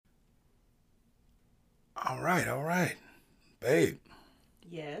All right. Babe,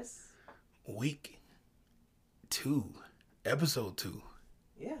 Yes. week 2, episode 2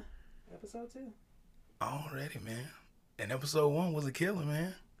 Yeah. Episode 2. already, man. And episode 1 was a killer,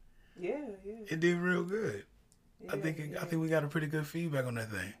 man. Yeah, yeah. It did real good. Yeah, I think we got a pretty good feedback on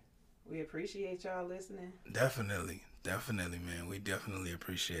that thing. We appreciate y'all listening. Definitely, man. We definitely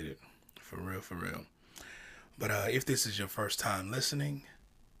appreciate it. For real. But if this is your first time listening,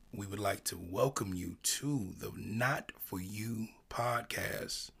 we would like to welcome you to the Not For You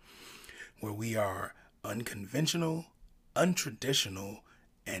podcast, where we are unconventional, untraditional,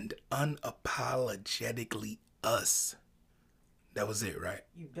 and unapologetically us. That was it, right?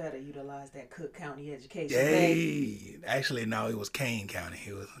 You better utilize that Cook County education, babe. Hey, actually, no, it was Kane County.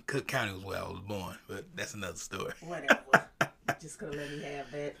 Cook County was where I was born, but that's another story. Whatever. You just could have let me have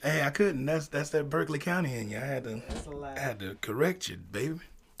that. Hey, I couldn't. That's that Berkeley County in you. That's a lie. I had to correct you, baby.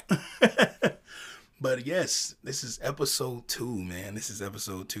 But yes, this is episode 2, man. This is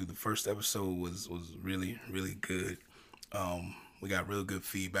episode 2. The first episode was really, really good. We got real good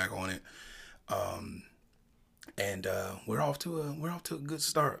feedback on it. And we're off to a good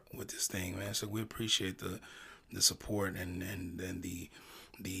start with this thing, man. So we appreciate the support and the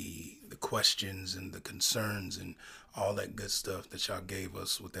questions and the concerns and all that good stuff that y'all gave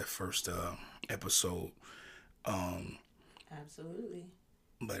us with that first episode. Absolutely.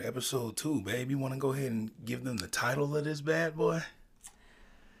 But episode 2, babe, you want to go ahead and give them the title of this bad boy?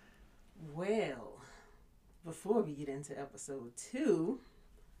 Well, before we get into episode 2,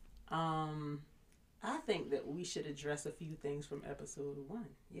 I think that we should address a few things from episode 1.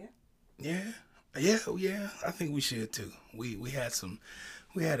 Yeah? Yeah. I think we should too. We had some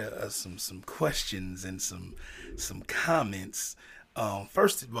questions and some comments.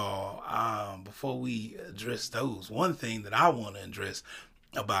 First of all, before we address those, one thing that I want to address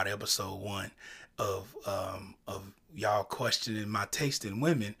about episode 1 of y'all questioning my taste in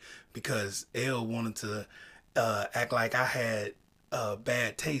women, because Elle wanted to act like I had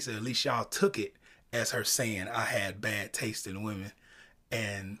bad taste, or at least y'all took it as her saying I had bad taste in women.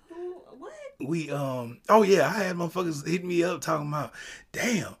 And What? we I had motherfuckers hit me up talking about,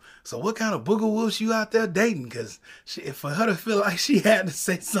 damn, so what kind of booger wolves you out there dating? Because for her to feel like she had to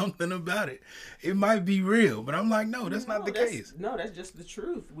say something about it, it might be real. But I'm like, no, that's not the case. No, that's just the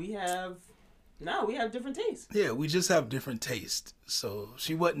truth. We have different tastes. Yeah, we just have different tastes. So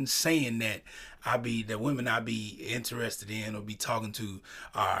she wasn't saying that the women I be interested in or be talking to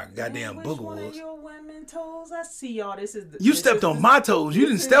are goddamn booger Which one wolves. of your women toes? I see y'all. This is the, You stepped on my toes. You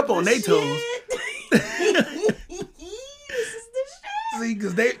didn't step on their toes. This is the shit. See,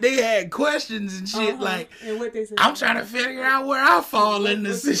 because they had questions and shit like, and what they said, I'm trying to figure out where I fall in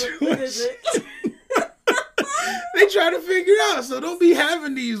this What is situation. it? They try to figure out. So don't be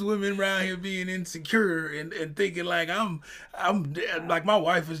having these women around here being insecure and thinking like I'm like my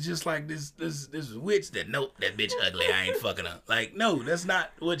wife is just like this witch that nope, that bitch ugly, I ain't fucking her. Like, no, that's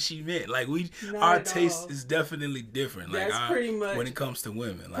not what she meant. Like our taste is definitely different. Like pretty much when it comes to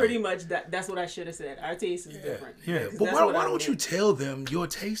women. Like, pretty much that's what I should have said. Our taste is different. Yeah. But why don't you tell them your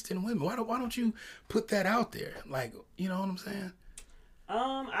taste in women? Why don't you put that out there? Like, you know what I'm saying?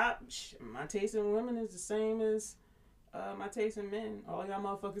 My taste in women is the same as my taste in men. All y'all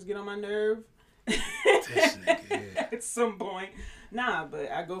motherfuckers get on my nerve. This nigga, yeah. At some point. Nah, but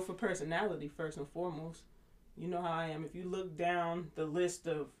I go for personality first and foremost. You know how I am. If you look down the list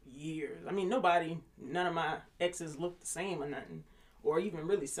of years, I mean, none of my exes look the same or nothing, or even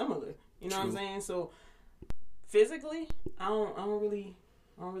really similar. You know what I'm saying? So physically, I don't really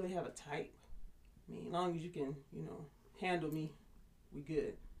have a type. I mean, as long as you can, handle me, we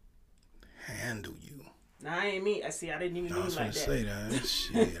good. Handle you. Nah, I ain't mean. I didn't even mean like that. Say that.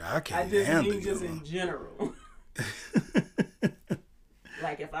 Shit, I can't I just handle mean you. just in general.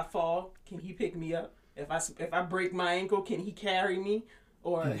 Like if I fall, can he pick me up? If I break my ankle, can he carry me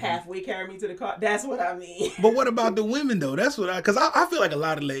or halfway carry me to the car? That's what I mean. But what about the women though? That's what because I feel like a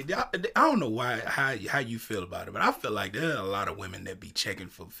lot of ladies. I don't know how you feel about it, but I feel like there are a lot of women that be checking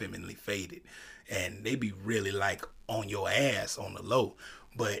for femininely faded, and they be really like on your ass on the low,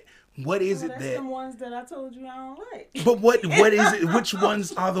 but. What is it that's that? The ones that I told you I don't like. But what is it? Which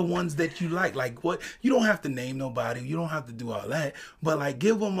ones are the ones that you like? Like what? You don't have to name nobody. You don't have to do all that. But like,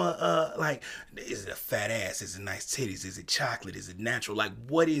 give them a like. Is it a fat ass? Is it nice titties? Is it chocolate? Is it natural? Like,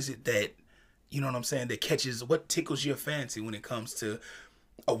 what is it that you know what I'm saying? That catches what tickles your fancy when it comes to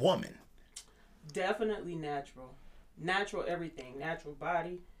a woman? Definitely natural. Natural everything. Natural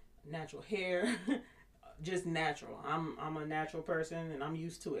body. Natural hair. Just natural. I'm a natural person and I'm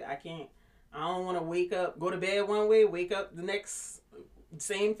used to it. I don't want to wake up, go to bed one way, wake up the next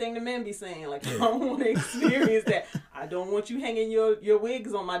same thing the men be saying. Like, I don't want to experience that. I don't want you hanging your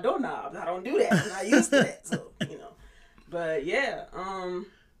wigs on my doorknobs. I don't do that. I'm not used to that. So, But yeah.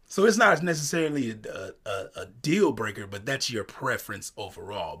 So it's not necessarily a deal breaker, but that's your preference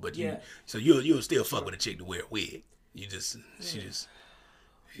overall. But you'll still fuck with a chick to wear a wig. She just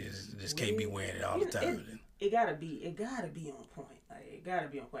can't be wearing it all the time. It gotta be on point. Like, it gotta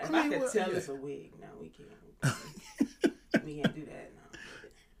be on point. If I could tell it's a wig, no, we can't. We can't do that.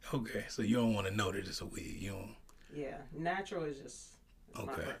 No. Okay, so you don't want to know that it's a wig. You don't. Yeah, natural is just my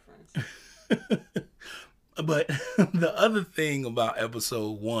preference. But the other thing about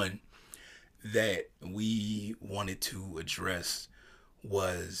episode 1 that we wanted to address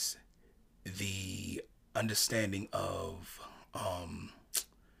was the understanding of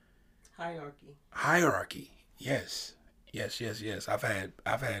hierarchy. Yes. I've had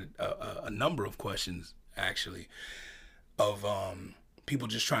a number of questions actually of people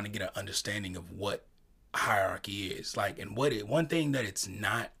just trying to get an understanding of what hierarchy is like, and one thing that it's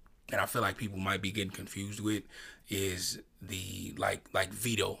not, and I feel like people might be getting confused with, is the like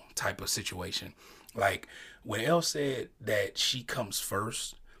veto type of situation. Like when Elle said that she comes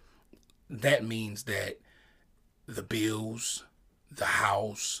first, that means that the bills, the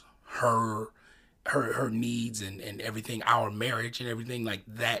house, her needs and everything, our marriage and everything, like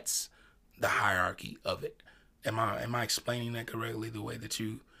that's the hierarchy of it. Am I explaining that correctly, the way that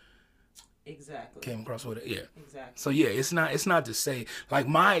you exactly came across with it? Yeah. Exactly. So yeah, it's not to say, like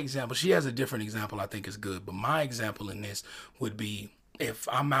my example, she has a different example I think is good, but my example in this would be if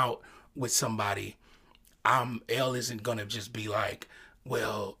I'm out with somebody, Elle isn't gonna just be like,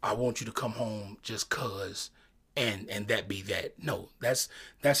 well, I want you to come home just cause and that be that. No, that's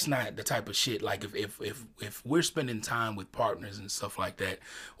not the type of shit. Like if we're spending time with partners and stuff like that,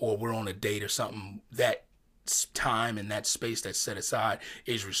 or we're on a date or something, that time and that space that's set aside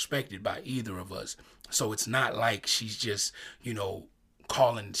is respected by either of us. So it's not like she's just,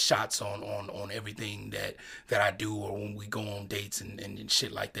 calling shots on everything that I do, or when we go on dates and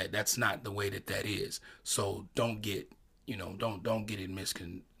shit like that. That's not the way that is. So don't get don't get it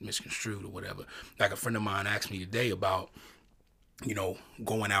misconstrued or whatever. Like a friend of mine asked me today about,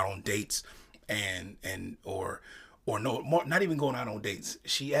 going out on dates or no, more, not even going out on dates.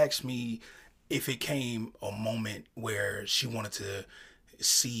 She asked me if it came a moment where she wanted to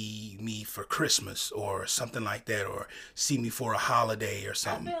see me for Christmas or something like that, or see me for a holiday or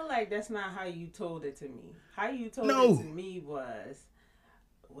something. I feel like that's not how you told it to me. How you told it to me was,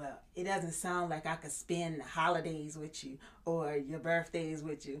 well, it doesn't sound like I could spend holidays with you or your birthdays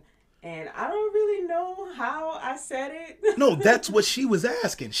with you. And I don't really know how I said it. No, that's what she was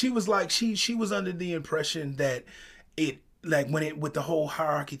asking. She was like, she was under the impression that it, like when it, with the whole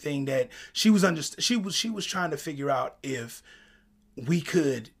hierarchy thing, that she was trying to figure out if we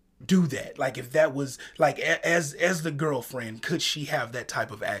could do that. Like if that was like, as the girlfriend, could she have that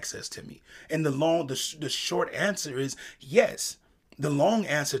type of access to me? And the short answer is yes. The long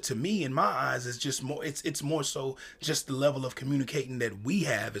answer to me, in my eyes, is just more. It's more so just the level of communicating that we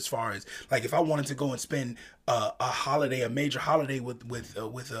have, as far as like if I wanted to go and spend a major holiday with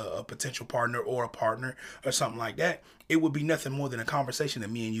a potential partner or a partner or something like that, it would be nothing more than a conversation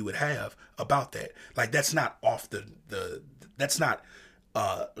that me and you would have about that. Like that's not off that's not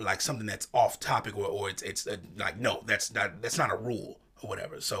like something that's off topic or it's like, no, that's not a rule or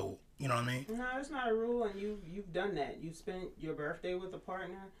whatever. So. You know what I mean? No, it's not a rule, and you've done that. You spent your birthday with a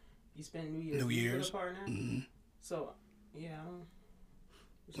partner. You spent New Year's with a partner. Mm-hmm. So, yeah.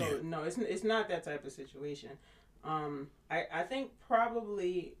 No, it's not that type of situation. I think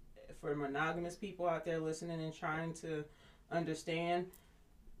probably for monogamous people out there listening and trying to understand,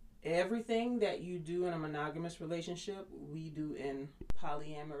 everything that you do in a monogamous relationship, we do in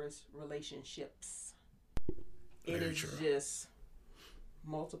polyamorous relationships. It is just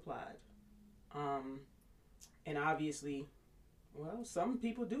multiplied. And obviously, well, some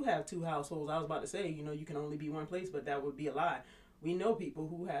people do have two households. I was about to say, you can only be one place, but that would be a lie. We know people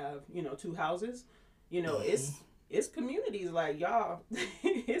who have, two houses. It's communities like y'all.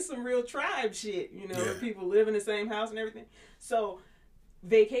 It's some real tribe shit, people live in the same house and everything. So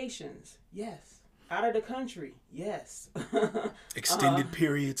vacations, yes. Out of the country, yes. Extended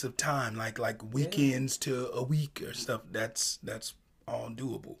periods of time, like weekends to a week or stuff. That's all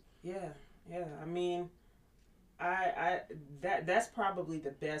doable. Yeah. I mean, that's probably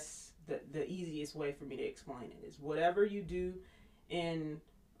the best, the easiest way for me to explain it is whatever you do in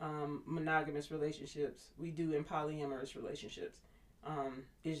monogamous relationships, we do in polyamorous relationships.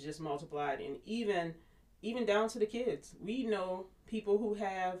 It's just multiplied, and even down to the kids. We know people who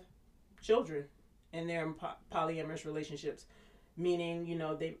have children and they're in polyamorous relationships. meaning, you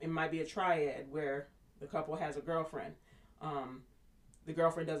know, it might be a triad where the couple has a girlfriend. The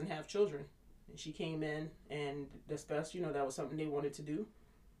girlfriend doesn't have children. And she came in and discussed, you know, that was something they wanted to do.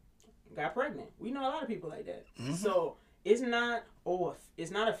 Got pregnant. We know a lot of people like that. Mm-hmm. So it's not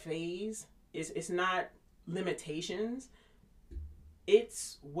it's not a phase. It's not limitations.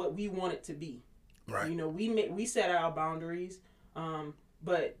 It's what we want it to be. Right. You know, we set our boundaries.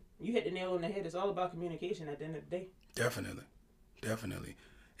 But you hit the nail on the head. It's all about communication at the end of the day. Definitely.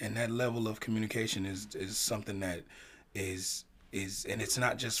 And that level of communication is something that is and it's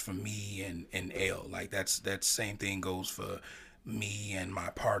not just for me and Elle. Like that same thing goes for me and my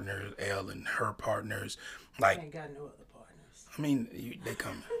partner, Elle, and her partners. Like, I ain't got no other partners. I mean, they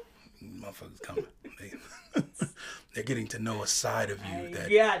come. Motherfuckers coming. They're getting to know a side of you that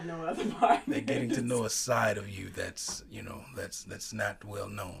got no other partners. They're getting to know a side of you that's, you know, that's not well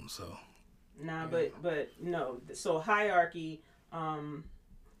known. So nah, but no. So hierarchy,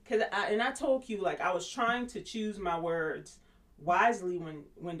 cause I told you, like, I was trying to choose my words wisely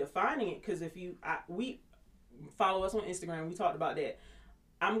when defining it. Cause if we follow us on Instagram, we talked about that.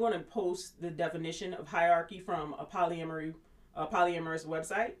 I'm gonna post the definition of hierarchy from a polyamorous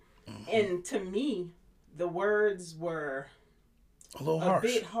website. Mm-hmm. And to me, the words were a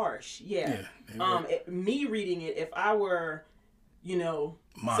bit harsh. Yeah. Me reading it, if I were, you know,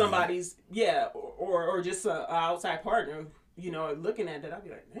 somebody's, or just an outside partner, you know, looking at that, I'd be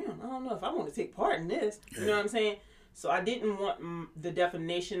like, damn, I don't know if I want to take part in this. You know what I'm saying? So I didn't want the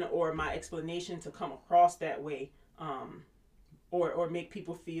definition or my explanation to come across that way, or make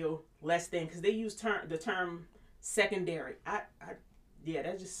people feel less than, because they use the term secondary. I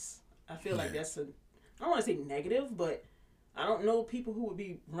feel like that's I don't want to say negative, but I don't know people who would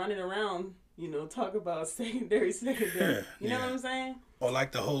be running around, you know, talk about secondary. You know what I'm saying? Or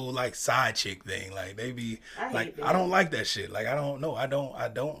like the whole like side chick thing. Like they be like, I don't like that shit. Like I don't know. I don't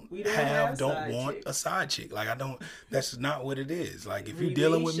want a side chick. Like I don't. That's not what it is. Like if you're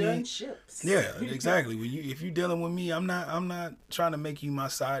dealing with me, yeah, exactly. If you're dealing with me, I'm not trying to make you my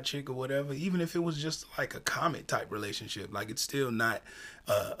side chick or whatever. Even if it was just like a comment type relationship, like it's still not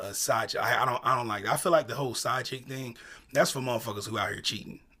a side chick. I don't like that. I feel like the whole side chick thing, that's for motherfuckers who out here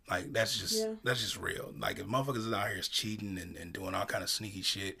cheating. Like that's just real. Like if motherfuckers is out here cheating and doing all kind of sneaky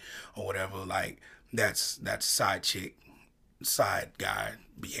shit or whatever, like that's side chick, side guy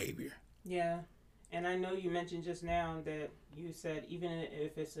behavior. Yeah, and I know you mentioned just now that you said even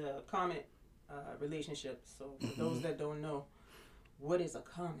if it's a comment relationship. So for those that don't know, what is a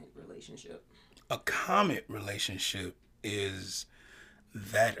comment relationship? A comment relationship is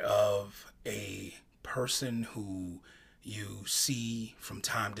that of a person who you see from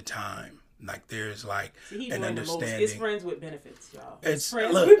time to time. Like there's like an understanding. It's friends with benefits, y'all.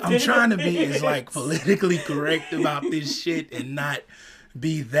 I'm trying to be as like politically correct about this shit and not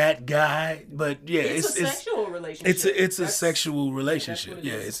be that guy, but yeah, it's a sexual relationship. It's a sexual relationship.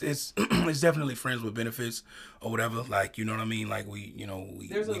 Yeah, it's it's definitely friends with benefits or whatever. Like, you know what I mean? Like we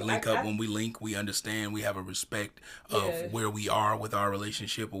link up when we link. We understand. We have a respect of where we are with our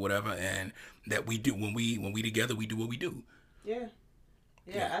relationship or whatever, and that we do when we together we do what we do. Yeah.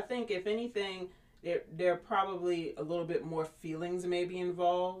 I think if anything, there are probably a little bit more feelings maybe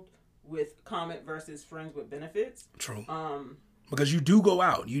involved with comment versus friends with benefits. True. Because you do go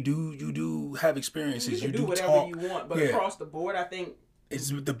out, you do have experiences, you do whatever talk. You want, but across the board, I think it's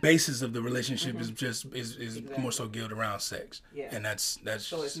the basis of the relationship is exactly. More so geared around sex. Yeah, and that's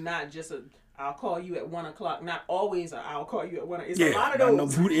so it's not just I'll call you at 1:00. Not always I'll call you at 1:00. It's a lot of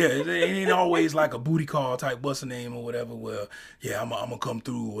those. It ain't always like a booty call type, what's the name or whatever. Well, I'm gonna come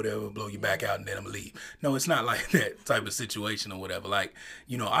through or whatever, blow you back out, and then I'm gonna leave. No, it's not like that type of situation or whatever. Like,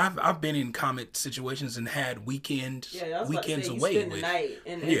 you know, I've been in comment situations and had weekends away spend the night.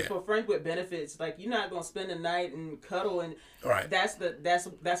 And for friends with benefits, like you're not gonna spend the night and cuddle and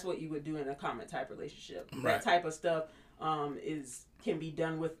that's what you would do in a comment type relationship. Right. That type of stuff can be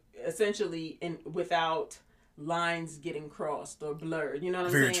done with essentially without lines getting crossed or blurred. You know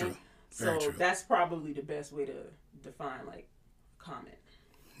what I'm saying? Very true. That's probably the best way to define like comment.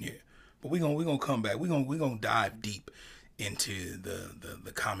 Yeah, but we're gonna come back. We're gonna dive deep into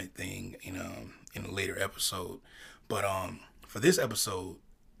the comment thing in a later episode. But for this episode,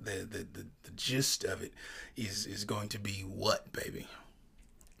 the gist of it is going to be what, baby?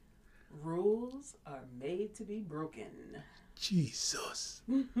 Rules are made to be broken. Jesus.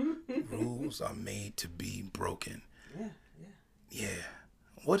 Rules are made to be broken. Yeah.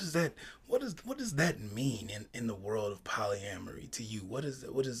 What does that mean in the world of polyamory to you? What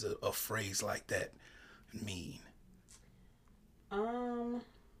does a phrase like that mean?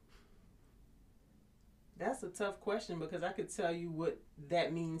 That's a tough question because I could tell you what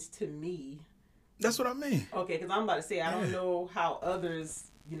that means to me. That's what I mean. Okay, because I'm about to say I don't know how others,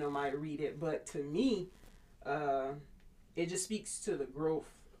 might read it, but to me, it just speaks to the growth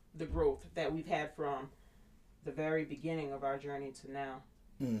that we've had from the very beginning of our journey to now.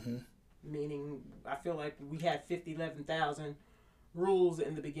 Mm-hmm. Meaning, I feel like we had 11,000 rules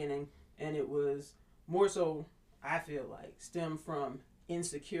in the beginning, and it was more so, I feel like, stem from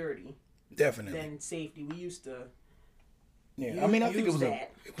insecurity. Definitely. Than safety. We used to. Yeah, I mean, I think it was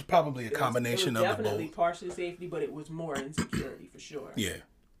probably a combination of the both. Definitely partially safety, but it was more insecurity for sure. Yeah.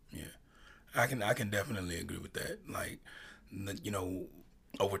 I can definitely agree with that. Like,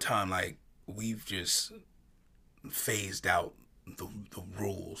 over time, like, we've just phased out the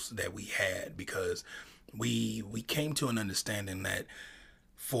rules that we had because we came to an understanding that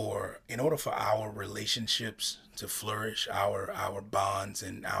in order for our relationships to flourish, our bonds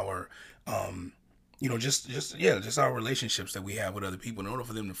and our just our relationships that we have with other people, in order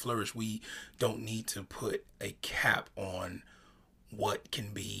for them to flourish, we don't need to put a cap on what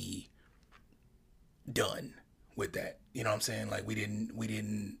can be done with that. You know what I'm saying? Like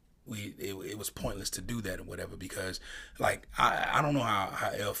it was pointless to do that or whatever, because like I don't know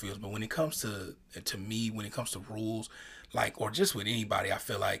how Elle feels, but when it comes to me, when it comes to rules, like, or just with anybody, I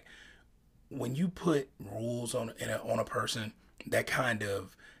feel like when you put rules on a person, that kind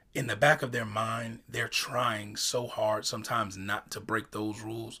of, in the back of their mind, they're trying so hard sometimes not to break those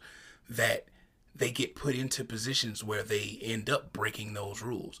rules that they get put into positions where they end up breaking those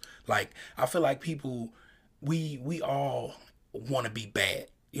rules. Like, I feel like people, we all want to be bad.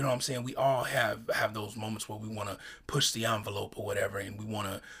 You know what I'm saying? We all have those moments where we want to push the envelope or whatever, and we want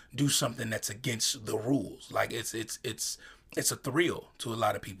to do something that's against the rules. Like, it's a thrill to a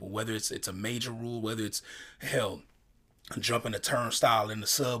lot of people, whether it's a major rule, whether it's, hell, jumping a turnstile in the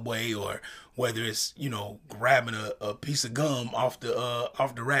subway, or whether it's, grabbing a piece of gum off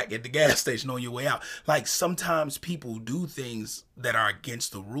the rack at the gas station on your way out. Like, sometimes people do things that are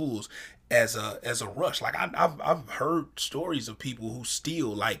against the rules as a rush. Like, I've heard stories of people who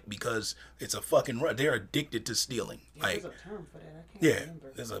steal, like, because it's a fucking rush. They're addicted to stealing. Yeah, like, there's a term for that. I can't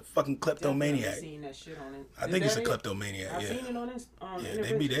remember. There's a fucking kleptomaniac. Seen that shit on it. I think it's a kleptomaniac. I've seen it on this.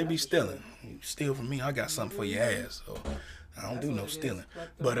 They be stealing. Sure. You steal from me, I got something for your ass. So I don't do no stealing.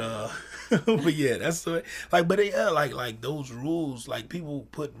 But but yeah, that's like. But like those rules. Like, people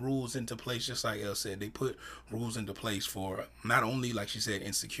put rules into place, just like Elle said. They put rules into place for not only, like she said,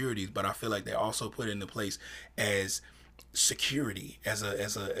 insecurities, but I feel like they also put into place as security, as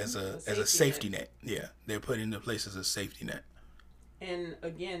a safety net. Yeah, they're put into place as a safety net. And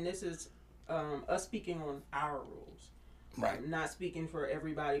again, this is us speaking on our rules, right? Not speaking for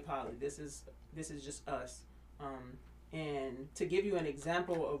everybody. Poly. This is just us. And to give you an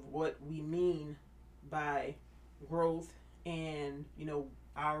example of what we mean by growth and,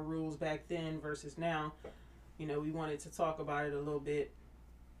 our rules back then versus now, we wanted to talk about it a little bit.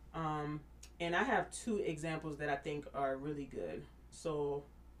 And I have two examples that I think are really good. So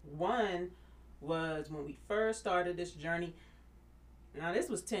one was when we first started this journey. Now, this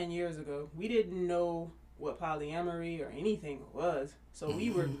was 10 years ago. We didn't know what polyamory or anything was. So we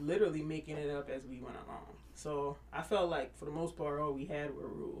were literally making it up as we went along. So I felt like, for the most part, all we had were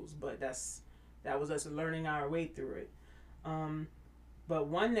rules, but that was us learning our way through it. But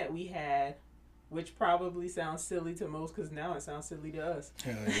one that we had, which probably sounds silly to most, because now it sounds silly to us,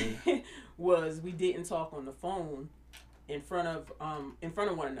 was we didn't talk on the phone in front of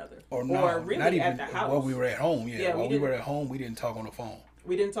one another, or really not even at the house. While we were at home. While we were at home, we didn't talk on the phone.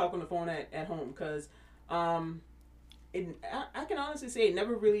 We didn't talk on the phone at home because I can honestly say it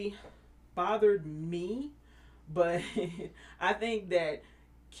never really bothered me. But I think that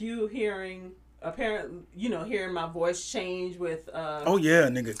Q hearing my voice change with oh yeah,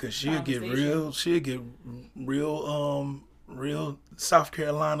 nigga, cause she'll get real South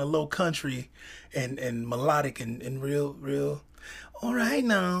Carolina low country and melodic and real all right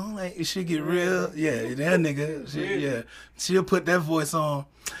now, like, she'll get real, that nigga, she'll put that voice on.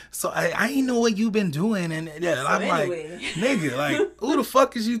 So I ain't know what you been doing, and yeah, so I'm anyway. Like, nigga, like, who the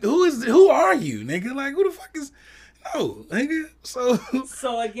fuck is you? Who are you, nigga? Like, who the fuck is? No, nigga.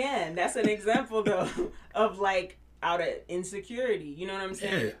 So again, that's an example though of, like, out of insecurity. You know what I'm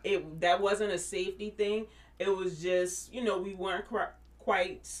saying? Yeah. That wasn't a safety thing. It was just, we weren't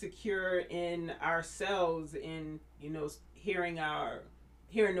quite secure in ourselves, in hearing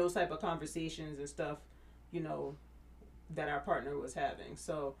those type of conversations and stuff, that our partner was having.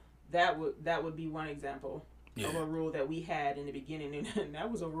 So that would be one example of a rule that we had in the beginning, and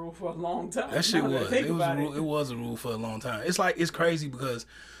that was a rule for a long time. That shit was. It was a rule for a long time. It's like, it's crazy because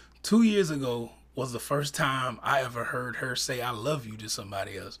 2 years ago was the first time I ever heard her say I love you to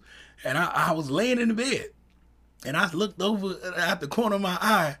somebody else. And I was laying in the bed and I looked over at the corner of my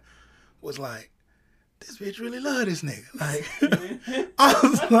eye, was like, this bitch really love this nigga. Like, I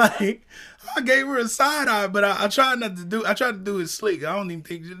was like, I gave her a side eye, but I tried not to do. I tried to do it slick. I don't even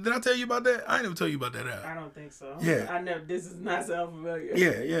think. Did I tell you about that? I ain't never tell you about that. I don't think so. Yeah, I never. This is not sound familiar.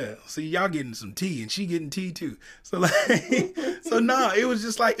 Yeah. See, y'all getting some tea, and she getting tea too. So like, so nah, it was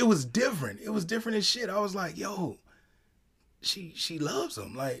just like it was different. It was different as shit. I was like, yo, she loves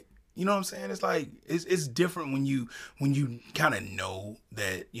him. Like, you know what I'm saying? It's like it's different when you kind of know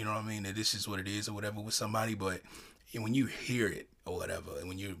that, you know what I mean, that this is what it is or whatever with somebody, but when you hear it or whatever, and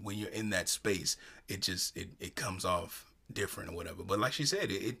when you're in that space, it just it comes off different or whatever. But like she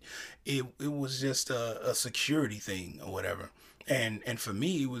said, it was just a security thing or whatever. And for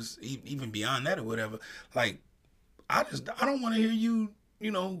me, it was even beyond that or whatever. Like, I don't want to hear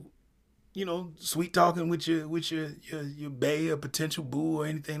you know, sweet talking with your bae or potential boo or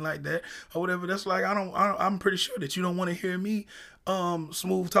anything like that or whatever. That's like, I'm pretty sure that you don't want to hear me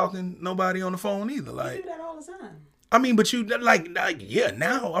smooth talking nobody on the phone either. Like, you do that all the time. I mean, but you like yeah.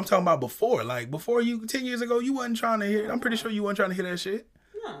 Now I'm talking about before. Like before, you 10 years ago, you wasn't trying to hear. I'm pretty sure you wasn't trying to hear that shit.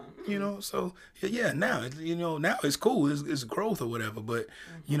 No. You know, so yeah. Now now it's cool. It's growth or whatever. But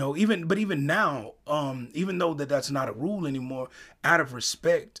even now, even though that's not a rule anymore, out of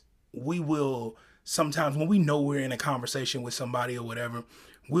respect, we will sometimes, when we know we're in a conversation with somebody or whatever,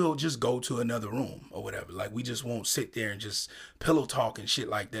 we'll just go to another room or whatever. Like, we just won't sit there and just pillow talk and shit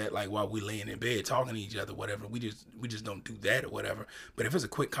like that, like while we laying in bed talking to each other, whatever. We just don't do that or whatever. But if it's a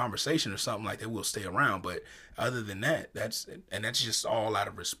quick conversation or something like that, we'll stay around. But other than that, that's just all out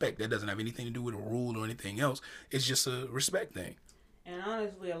of respect. That doesn't have anything to do with a rule or anything else. It's just a respect thing. And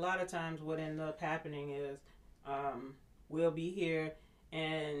honestly, a lot of times what ends up happening is we'll be here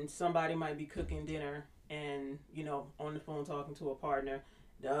and somebody might be cooking dinner and, on the phone talking to a partner.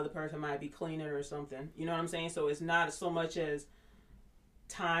 The other person might be cleaning or something. You know what I'm saying? So it's not so much as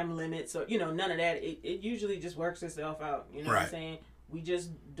time limits or, none of that. It usually just works itself out. You know what I'm saying? We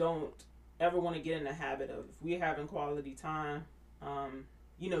just don't ever want to get in the habit of, if we're having quality time,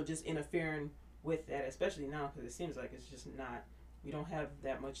 just interfering with that, especially now, because it seems like it's just not, we don't have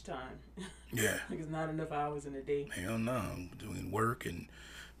that much time. Yeah. Like, it's not enough hours in a day. Hell no. I'm doing work and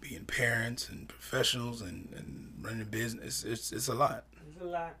being parents and professionals and running a business. It's a lot. It's a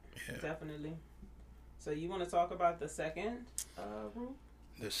lot. Yeah. Definitely. So you want to talk about the second rule?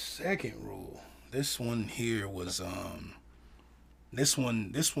 The second rule. This one here was this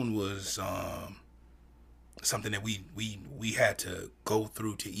one was something that we had to go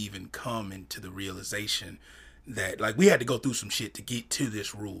through to even come into the realization that, like, we had to go through some shit to get to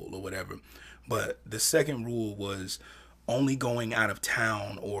this rule or whatever. But the second rule was only going out of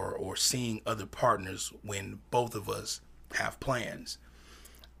town or seeing other partners when both of us have plans.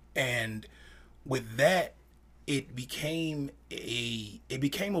 And with that, it became a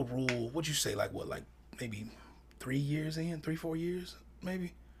rule. What'd you say? Like maybe 3 years in, 4 years,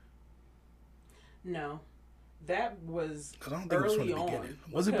 maybe? No. That was because I don't think it was from the beginning.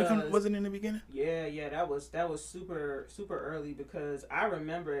 Was it in the beginning? Yeah. That was super early, because I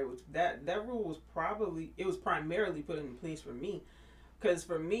remember it was that rule was primarily put in place for me, because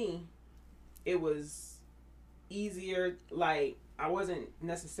for me it was easier. Like, I wasn't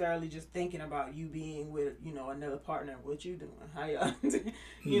necessarily just thinking about you being with another partner. What you doing? How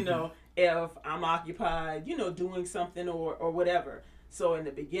y'all? If I'm occupied, doing something or whatever. So in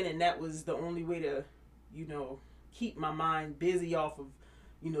the beginning, that was the only way to keep my mind busy off of,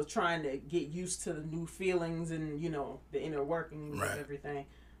 trying to get used to the new feelings and, the inner workings of everything.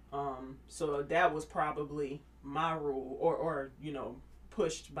 So that was probably my rule or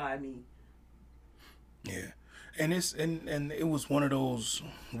pushed by me. Yeah. And it was one of those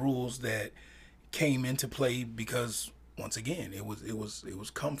rules that came into play because, once again, it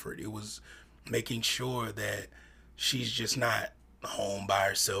was comfort. It was making sure that she's just not home by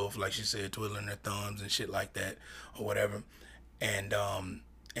herself, like she said, twiddling her thumbs and shit like that or whatever. And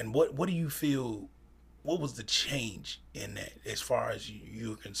what do you feel, what was the change in that as far as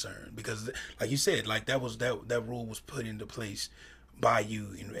you're concerned? Because like you said, like that rule was put into place by you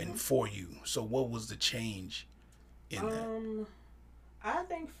and for you. So what was the change in that? I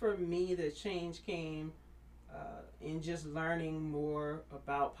think for me the change came in just learning more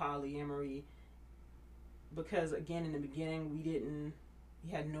about polyamory. Because again, in the beginning, we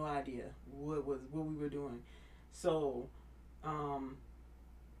had no idea what we were doing. So,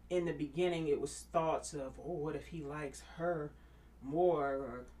 in the beginning, it was thoughts of, oh, what if he likes her more,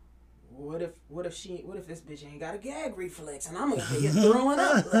 or what if this bitch ain't got a gag reflex and I'm over here throwing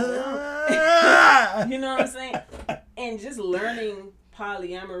up? You know what I'm saying? And just learning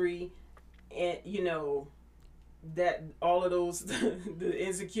polyamory and, you know, that all of those, the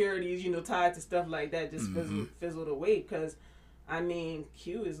insecurities, you know, tied to stuff like that just fizzled away. Because, I mean,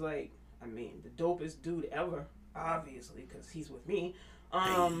 Q is like, I mean, the dopest dude ever, obviously, because he's with me.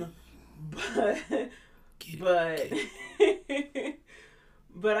 But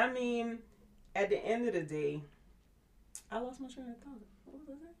but I mean, at the end of the day, I lost my train of thought. What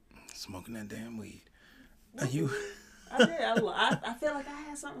was that? Smoking that damn weed. Are you? I did. I feel like I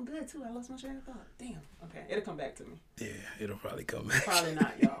had something good too. I lost my train of thought. Damn. Okay, it'll come back to me. Yeah, it'll probably come back. Probably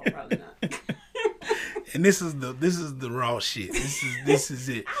not, y'all. Probably not. And this is the raw shit. This is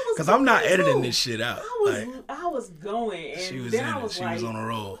it. Because I'm not editing this shit out. I was going, and she was then in I it. was She like, was on a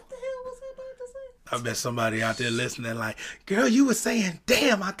roll. what the hell was I about to say? I bet somebody out there listening like, girl, you were saying,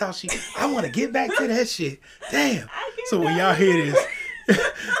 damn, I want to get back to that shit. Damn. So when y'all hear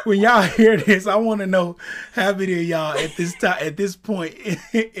this, I want to know how many of y'all at this point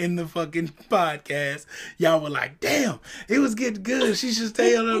in the fucking podcast, y'all were like, damn, it was getting good. She should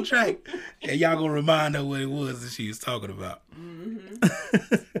stay on track. And y'all gonna remind her what it was that she was talking about.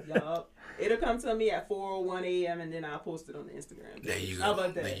 Mm-hmm. Yup. It'll come to me at 4:01 a.m. and then I'll post it on the Instagram. There you go. How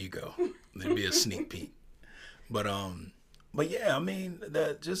about that? There you go. There'll be a sneak peek. But yeah, I mean,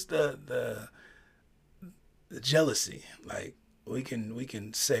 the jealousy, like we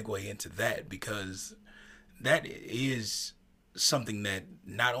can segue into that, because that is something that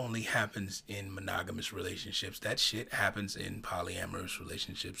not only happens in monogamous relationships, that shit happens in polyamorous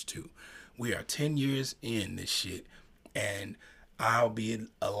relationships too. We are 10 years in this shit, and I'll be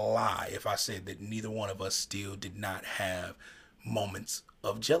a lie if I said that neither one of us still did not have moments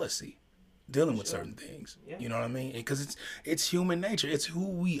of jealousy dealing with certain things. Yeah. You know what I mean? Because it's human nature. It's who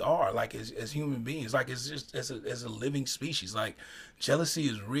we are, like as human beings. Like it's just as a living species. Like jealousy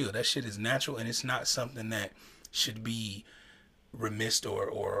is real. That shit is natural, and it's not something that should be remissed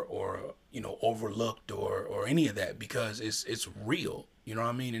or you know, overlooked or any of that, because it's real. You know what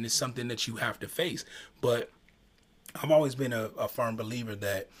I mean? And it's something that you have to face. But I've always been a firm believer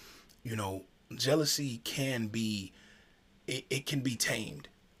that, you know, jealousy can be, it can be tamed.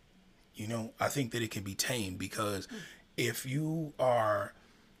 You know, I think that it can be tamed, because if you are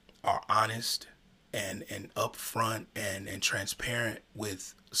honest and upfront and transparent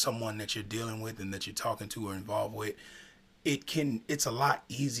with someone that you're dealing with and that you're talking to or involved with, it's a lot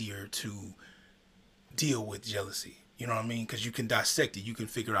easier to deal with jealousy. You know what I mean? Because you can dissect it. You can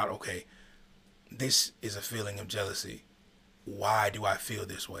figure out, okay, this is a feeling of jealousy. Why do I feel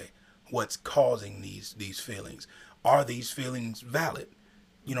this way? What's causing these feelings? Are these feelings valid?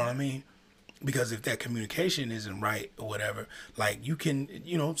 You know what I mean? Because if that communication isn't right or whatever, like you can,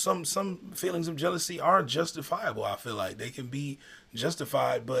 you know, some feelings of jealousy are justifiable. I feel like they can be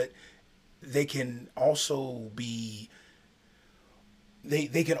justified, but they can also be,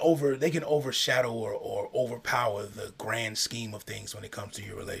 they can overshadow or overpower the grand scheme of things when it comes to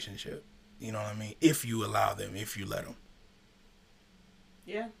your relationship. You know what I mean? If you allow them, if you let them.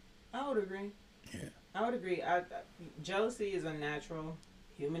 Yeah, I would agree. Yeah, I would agree. Jealousy is a natural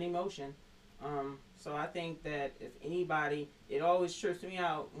human emotion. So I think that if anybody, it always trips me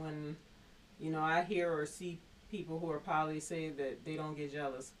out when, you know, I hear or see people who are poly say that they don't get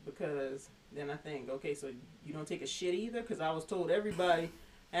jealous, because then I think, okay, so you don't take a shit either? Because I was told everybody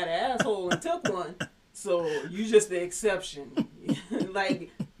had an asshole and took one, so you just the exception. Like,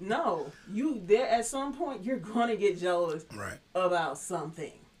 no, there at some point you're gonna get jealous right. about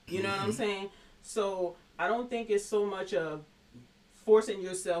something. You know what I'm saying? So I don't think it's so much of forcing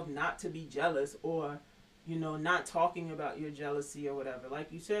yourself not to be jealous, or, you know, not talking about your jealousy or whatever.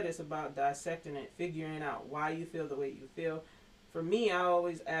 Like you said, it's about dissecting it, figuring out why you feel the way you feel. For me, I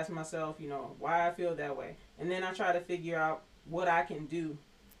always ask myself, you know, why I feel that way. And then I try to figure out what I can do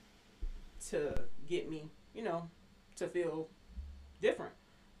to get me, you know, to feel different,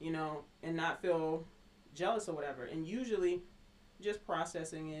 you know, and not feel jealous or whatever. And usually just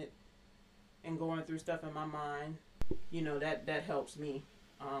processing it and going through stuff in my mind, you know, that helps me.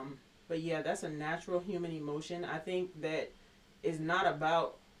 But yeah, that's a natural human emotion. I think that it's not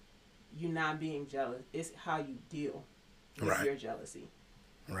about you not being jealous. It's how you deal with your jealousy.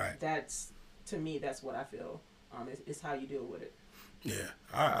 Right. That's, to me, that's what I feel. It's how you deal with it. Yeah,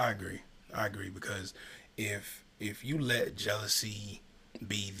 I agree. I agree, because if you let jealousy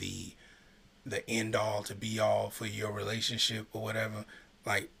be the end all to be all for your relationship or whatever,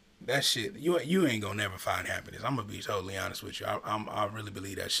 like that shit, you ain't gonna never find happiness. I'm gonna be totally honest with you. I really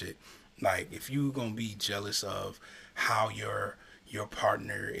believe that shit. Like, if you gonna be jealous of how your your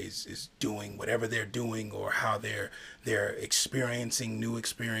partner is doing whatever they're doing, or how they're experiencing new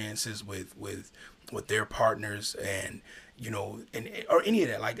experiences with their partners, and and or any of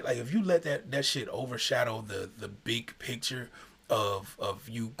that. Like if you let that shit overshadow the big picture of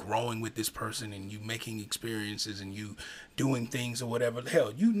you growing with this person, and you making experiences, and you doing things or whatever,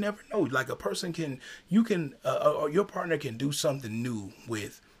 hell, you never know. Like a person or your partner can do something new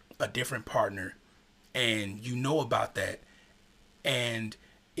with a different partner, and about that, and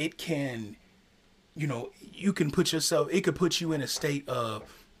it can, you can it could put you in a state of,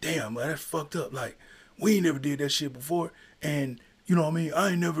 damn, man, that's fucked up. Like, we ain't never did that shit before. And, you know what I mean?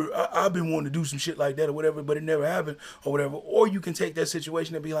 I've been wanting to do some shit like that or whatever, but it never happened or whatever. Or you can take that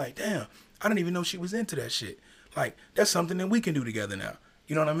situation and be like, damn, I didn't even know she was into that shit. Like, that's something that we can do together now.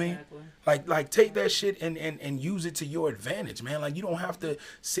 You know what I mean? Exactly. Like take that shit and use it to your advantage, man. Like, you don't have to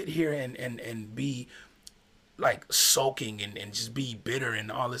sit here and be like sulking and just be bitter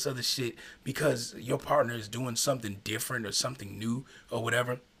and all this other shit because your partner is doing something different or something new or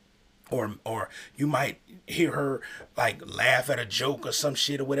whatever. Or you might hear her like laugh at a joke or some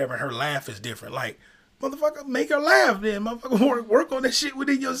shit or whatever, and her laugh is different. Like, motherfucker, make her laugh then. Motherfucker, work on that shit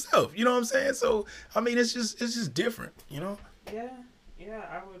within yourself. You know what I'm saying? So I mean, it's just different. Yeah,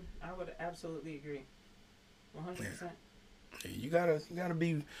 I would absolutely agree. 100%. Yeah, you gotta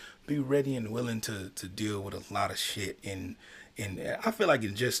be ready and willing to deal with a lot of shit. And I feel like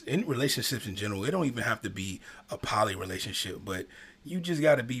in relationships in general, it don't even have to be a poly relationship, but you just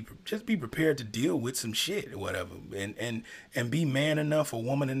gotta be prepared to deal with some shit or whatever, and be man enough or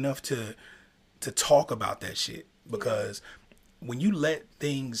woman enough to talk about that shit. Because when you let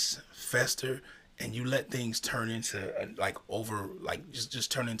things fester and you let things turn into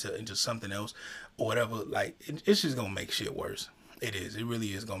just turn into something else or whatever, like it's just gonna make shit worse. It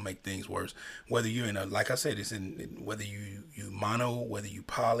really is gonna make things worse. Whether you're in like I said, whether you mono, whether you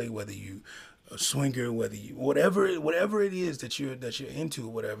poly, whether you a swinger, whether you whatever it is that you're into,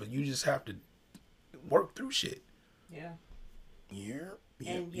 whatever, you just have to work through shit. Yeah.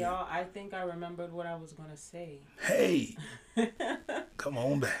 And y'all, I think I remembered what I was gonna say. Hey, come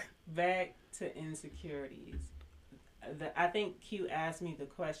on back. Back to insecurities. I think Q asked me the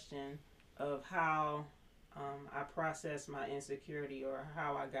question of how I processed my insecurity, or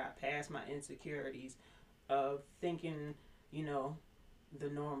how I got past my insecurities of thinking, the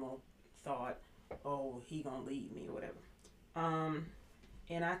normal thought, oh, he gonna leave me or whatever.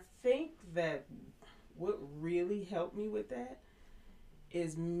 And I think that what really helped me with that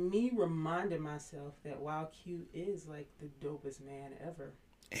is me reminding myself that while Q is like the dopest man ever,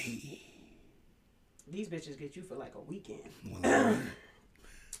 hey, these bitches get you for like a weekend. Well,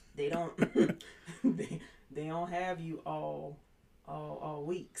 they don't they don't have you all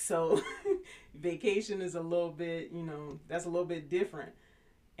week. So vacation is a little bit, that's a little bit different.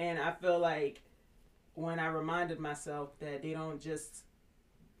 And I feel like when I reminded myself that they don't just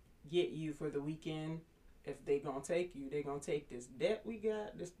get you for the weekend, if they gonna take you, they gonna take this debt we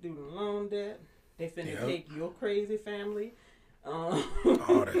got, this student loan debt. They finna take your crazy family. All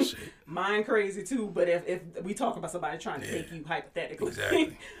that shit. Mine crazy too, but if we talk about somebody trying to take you hypothetically.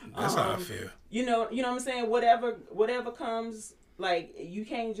 Exactly. That's how I feel. You know what I'm saying? Whatever comes, like, you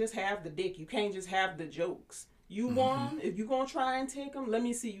can't just have the dick. You can't just have the jokes. You want, if you gonna try and take them, let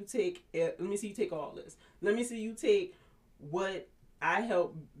me see you take all this. Let me see you take what I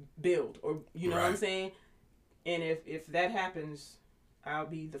helped build, or you know what I'm saying? And if that happens, I'll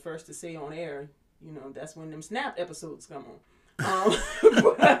be the first to say on air, that's when them Snap episodes come on.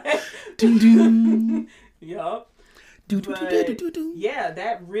 Yup. Yeah,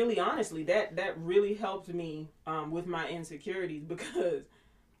 that really, honestly, that really helped me with my insecurities, because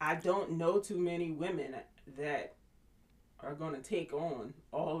I don't know too many women that are going to take on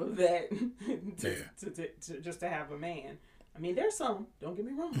all of that to just to have a man. I mean, there's some, don't get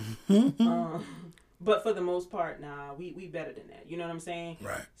me wrong. But for the most part, nah, we better than that. You know what I'm saying?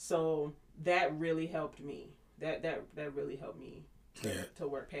 Right. So that really helped me. That really helped me to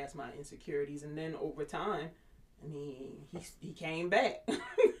work past my insecurities. And then over time, I mean, he came back.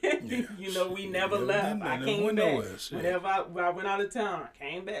 We never left. I came back. Whenever I went out of town, I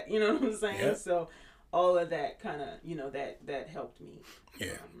came back. You know what I'm saying? Yep. So all of that kind of, that helped me.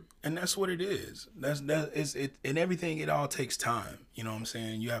 Yeah. And that's what it is. And everything, it all takes time. You know what I'm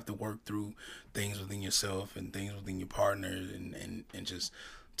saying? You have to work through things within yourself and things within your partner, and just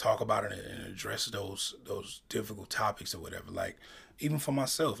talk about it and address those difficult topics or whatever. Like, even for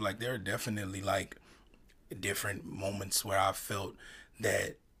myself, like, there are definitely like different moments where I felt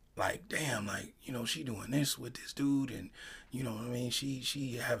that, like, damn, like, you know, she doing this with this dude, and you know what I mean,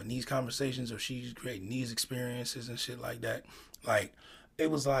 she having these conversations, or she's creating these experiences and shit like that. Like,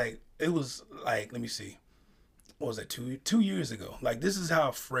 it was like, let me see, what was that, 2 years ago? Like, this is how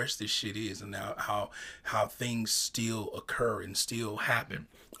fresh this shit is, and now how things still occur and still happen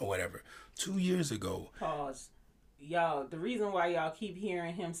or whatever. 2 years ago. Pause. Y'all, the reason why y'all keep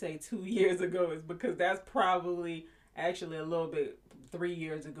hearing him say 2 years ago is because that's probably actually a little bit 3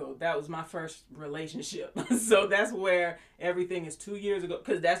 years ago. That was my first relationship. So that's where everything is 2 years ago,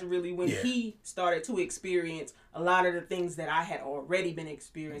 because that's really when he started to experience a lot of the things that I had already been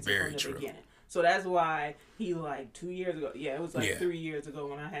experiencing from the beginning. So that's why he like 2 years ago. Yeah, it was like 3 years ago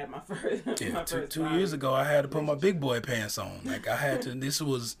when I had my first. Yeah, my first two years ago I had to put my big boy pants on. Like, I had to.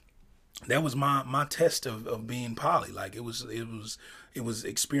 That was my test of being poly. Like, it was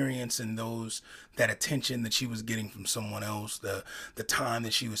experiencing that attention that she was getting from someone else, the time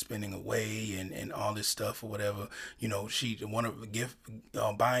that she was spending away, and all this stuff or whatever. You know,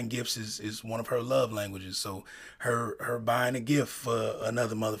 buying gifts is one of her love languages. So her buying a gift for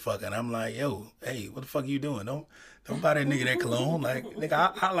another motherfucker, and I'm like, yo, hey, what the fuck are you doing? Don't buy that nigga that cologne. Like,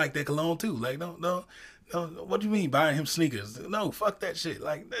 nigga, I like that cologne too. Like, don't. What do you mean buying him sneakers? No, fuck that shit.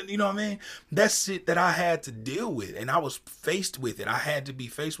 Like, you know what I mean? That's shit that I had to deal with, and I was faced with it. I had to be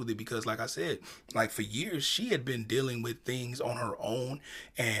faced with it because, like I said, like, for years she had been dealing with things on her own,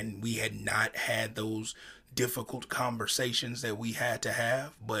 and we had not had those difficult conversations that we had to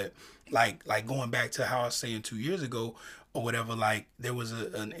have. But like going back to how I was saying 2 years ago or whatever, like, there was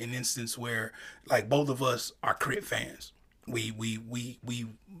an instance where, like, both of us are Crit fans. We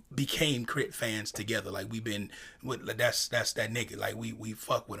became Crit fans together. Like, we've been with, that's that nigga. Like, we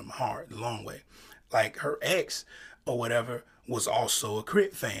fuck with him hard, the long way. Like, her ex or whatever was also a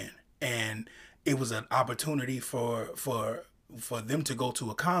Crit fan, and it was an opportunity for them to go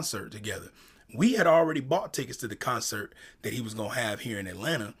to a concert together. We had already bought tickets to the concert that he was gonna have here in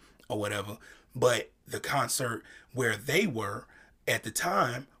Atlanta or whatever, but the concert where they were at the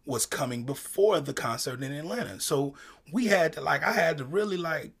time was coming before the concert in Atlanta. So we had to, like, I had to really,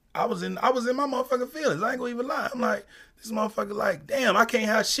 like, I was in my motherfucking feelings. I ain't gonna even lie. I'm like, this motherfucker, like, damn, I can't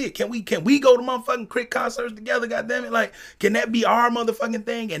have shit. Can we go to motherfucking Crit concerts together? Goddamn it. Like, can that be our motherfucking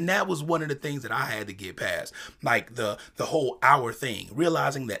thing? And that was one of the things that I had to get past. Like, the whole our thing,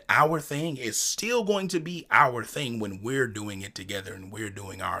 realizing that our thing is still going to be our thing when we're doing it together and we're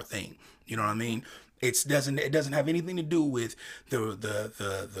doing our thing. You know what I mean? It doesn't have anything to do with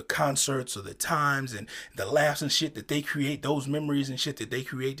the concerts or the times and the laughs and shit that they create, those memories and shit that they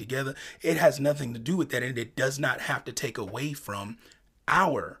create together. It has nothing to do with that, and it does not have to take away from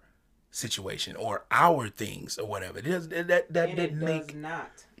our situation or our things or whatever. It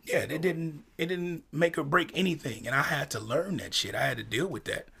didn't make or break anything, and I had to learn that shit. I had to deal with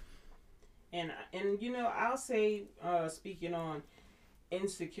that. And you know, I'll say, speaking on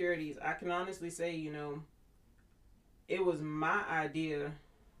insecurities, I can honestly say, you know, it was my idea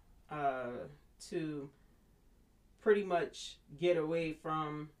to pretty much get away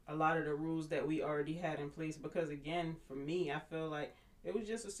from a lot of the rules that we already had in place, because, again, for me, I feel like it was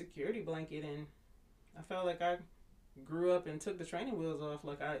just a security blanket, and I felt like I grew up and took the training wheels off.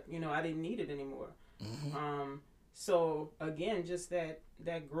 Like, I didn't need it anymore. Mm-hmm. So again, just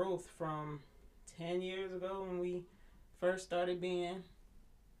that growth from 10 years ago when we first started being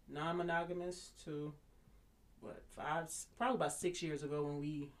non-monogamous to probably about 6 years ago when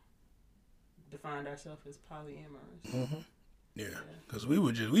we defined ourselves as polyamorous. Mm-hmm. Yeah, because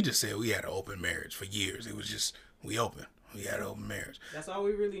we just said we had an open marriage for years. It was just, we had an open marriage. That's all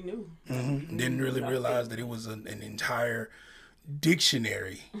we really knew. Mm-hmm. Didn't really realize that it was an entire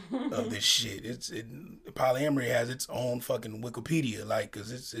dictionary of this shit. Polyamory has its own fucking Wikipedia, like,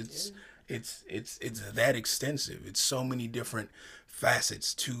 because it's that extensive. It's so many different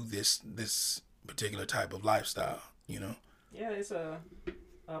facets to this particular type of lifestyle, you know. Yeah, it's a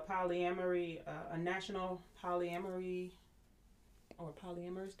polyamory, a national polyamory or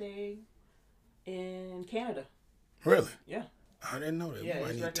polyamorous day in Canada. Really? Yeah. I didn't know that. Yeah,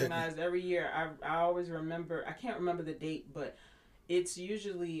 it's recognized every year. I always remember, I can't remember the date, but it's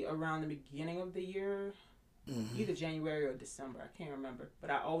usually around the beginning of the year, mm-hmm. either January or December. I can't remember.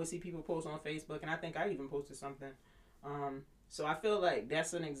 But I always see people post on Facebook, and I think I even posted something. So I feel like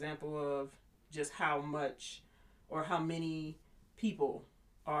that's an example of just how much or how many people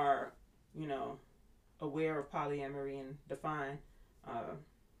are, you know, aware of polyamory and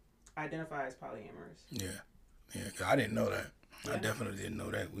identify as polyamorous. Yeah. Yeah, 'cause I didn't know that. Yeah. I definitely didn't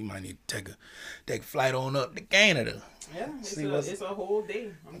know that. We might need to take a flight on up to Canada. Yeah, it's a whole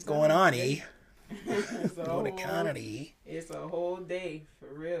day. What's going on, eh? It's a Go to whole, Kennedy. it's a whole day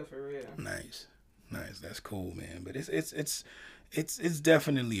for real, for real. Nice, nice. That's cool, man. But it's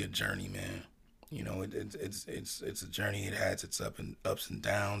definitely a journey, man. You know, it's a journey. It has its ups and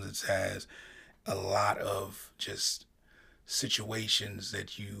downs. It has a lot of just situations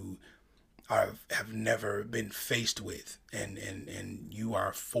that you have never been faced with, and you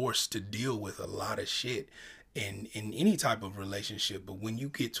are forced to deal with a lot of shit in any type of relationship. But when you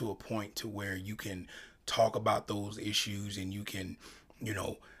get to a point to where you can talk about those issues and you can, you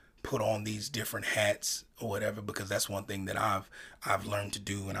know, put on these different hats or whatever, because that's one thing that I've learned to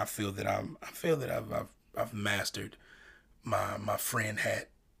do, and I feel that I've mastered my friend hat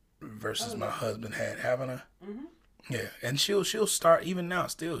versus my husband hat, haven't I? Mm-hmm. Yeah, and she'll start, even now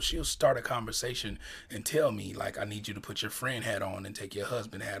still, she'll start a conversation and tell me like, I need you to put your friend hat on and take your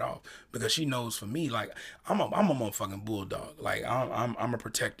husband hat off, because she knows for me, like, I'm a motherfucking bulldog. Like, I'm a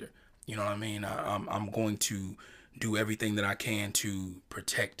protector. You know what I mean? I'm going to do everything that I can to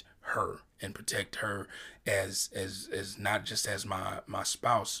protect her, and protect her as not just as my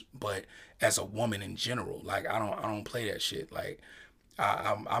spouse, but as a woman in general. Like, I don't play that shit. Like,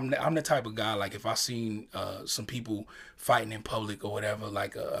 I'm the type of guy, like, if I seen some people fighting in public or whatever,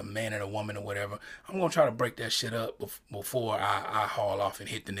 like a man and a woman or whatever, I'm gonna try to break that shit up before I haul off and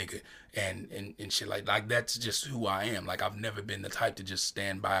hit the nigga and shit. Like that's just who I am. Like, I've never been the type to just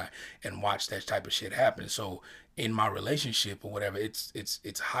stand by and watch that type of shit happen. So in my relationship or whatever,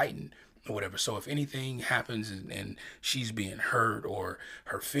 it's heightened or whatever. So if anything happens and she's being hurt, or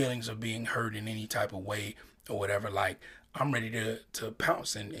her feelings are being hurt in any type of way or whatever, like, I'm ready to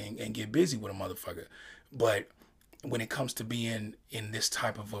pounce and get busy with a motherfucker. But when it comes to being in this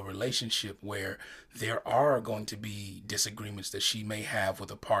type of a relationship where there are going to be disagreements that she may have with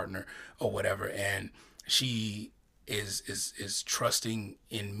a partner or whatever, and she is trusting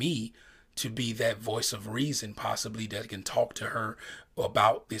in me to be that voice of reason, possibly, that can talk to her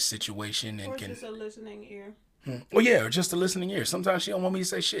about this situation and Or can, just a listening ear. well, yeah, or just a listening ear. Sometimes she don't want me to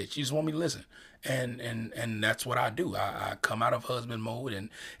say shit. She just want me to listen, and that's what I do. I come out of husband mode and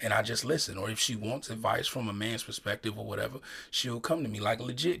I just listen. Or if she wants advice from a man's perspective or whatever, she'll come to me, like,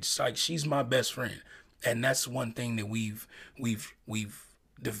 legit. It's like she's my best friend, and that's one thing that we've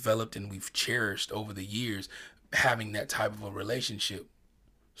developed and we've cherished over the years, having that type of a relationship.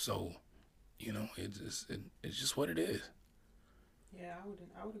 So, you know, it's just what it is. Yeah,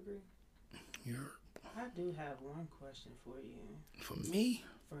 I would agree. You're I do have one question for you. For me.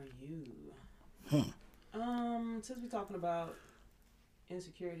 For you. Hmm. Since we're talking about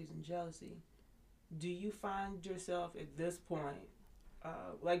insecurities and jealousy, do you find yourself at this point,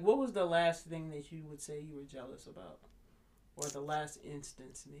 like, what was the last thing that you would say you were jealous about, or the last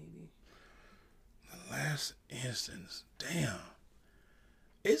instance, maybe? The last instance, damn.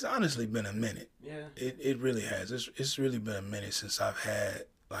 It's honestly been a minute. Yeah. It really has. It's really been a minute since I've had,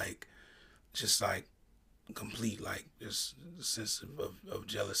 like, just like complete, like, just sense of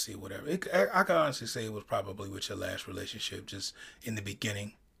jealousy or whatever. I can honestly say it was probably with your last relationship, just in the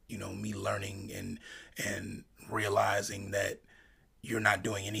beginning, you know, me learning and realizing that you're not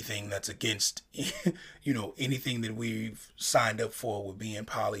doing anything that's against you know, anything that we've signed up for with being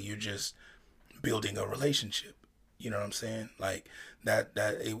poly. You're just building a relationship. You know what I'm saying? Like, that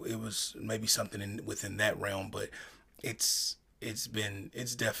it was maybe something within that realm, but it's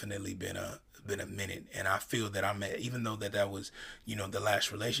definitely been a minute, and I feel that I'm at, even though that was, you know, the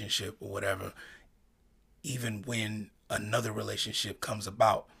last relationship or whatever, even when another relationship comes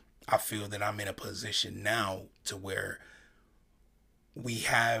about, I feel that I'm in a position now to where we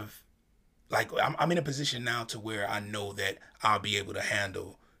have, like, I'm in a position now to where I know that I'll be able to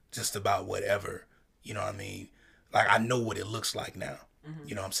handle just about whatever. You know what I mean? Like, I know what it looks like now. Mm-hmm.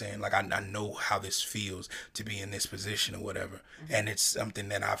 You know what I'm saying? Like, I know how this feels to be in this position or whatever. Mm-hmm. And it's something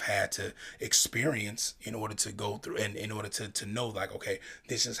that I've had to experience in order to go through, and in order to know, like, okay,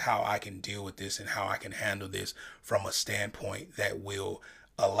 this is how I can deal with this and how I can handle this from a standpoint that will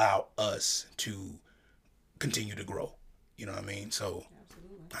allow us to continue to grow. You know what I mean? So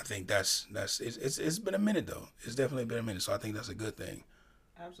Absolutely. I think that's it's been a minute, though. It's definitely been a minute. So I think that's a good thing.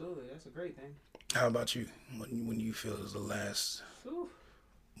 Absolutely. That's a great thing. How about you? When you feel is the last Oof.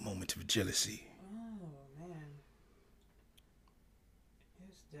 moment of jealousy? Oh, man.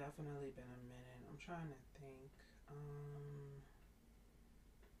 It's definitely been a minute. I'm trying to think.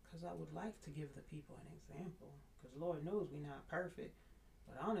 Because I would like to give the people an example. Because Lord knows we're not perfect.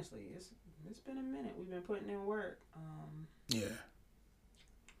 But honestly, it's been a minute. We've been putting in work. Yeah.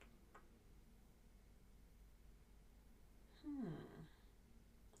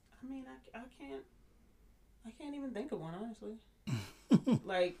 I mean, I can't even think of one, honestly.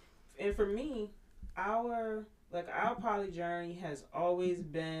 Like, and for me, our poly journey has always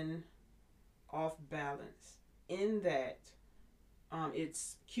been off balance in that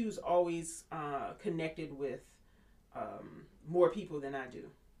its Q's always connected with more people than I do,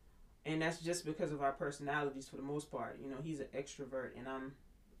 and that's just because of our personalities for the most part. You know, he's an extrovert and I'm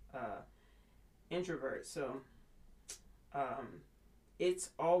introvert, so it's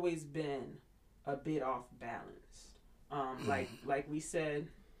always been a bit off balance. Like we said,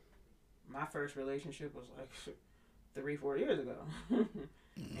 my first relationship was like 3-4 years ago,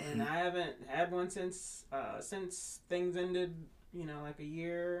 and I haven't had one since things ended. You know, like a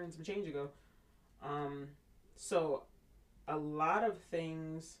year and some change ago. So a lot of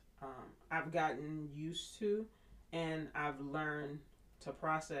things I've gotten used to, and I've learned to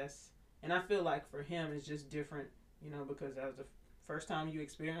process. And I feel like for him it's just different, you know, because that was the first time you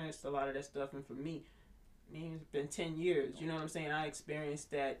experienced a lot of that stuff, and for me, I mean, it's been 10 years. You know what I'm saying? I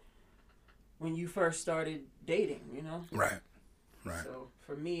experienced that when you first started dating, you know? Right. So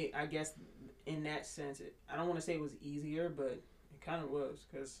for me, I guess in that sense, I don't want to say it was easier, but it kind of was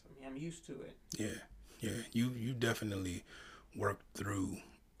because, I mean, I'm used to it. Yeah. You definitely worked through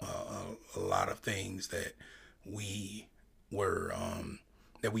a lot of things that we were,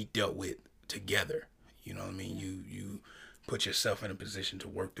 that we dealt with together. You know what I mean? Yeah. You put yourself in a position to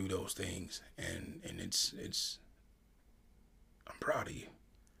work through those things, and it's I'm proud of you.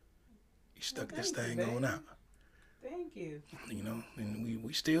 You stuck this thing going out. Thank you. You know, and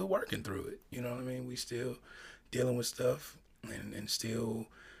we still working through it. You know what I mean? We still dealing with stuff and still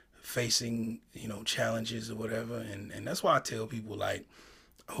facing, you know, challenges or whatever. And that's why I tell people like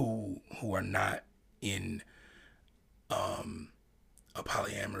who are not in a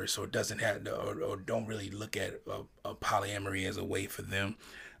polyamorous or doesn't have or don't really look at a polyamory as a way for them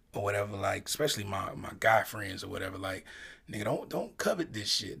or whatever, like especially my guy friends or whatever, like, nigga, don't covet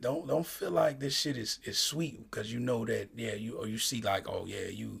this shit. Don't feel like this shit is sweet because you know that, yeah, you see like, oh yeah,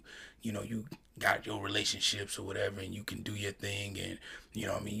 you know you got your relationships or whatever and you can do your thing, and you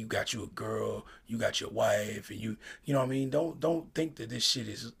know what I mean, you got you a girl, you got your wife, and you know what I mean, don't think that this shit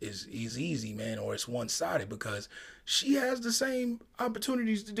is easy, man, or it's one-sided, because she has the same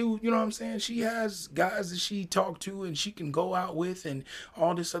opportunities to do, you know what I'm saying? She has guys that she talk to and she can go out with and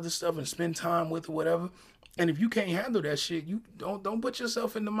all this other stuff and spend time with or whatever. And if you can't handle that shit, you don't put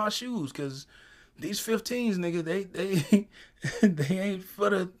yourself into my shoes, because these 15s, nigga, they they ain't for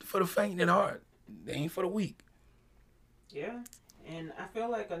the faint at heart. They ain't for the weak. Yeah. And I feel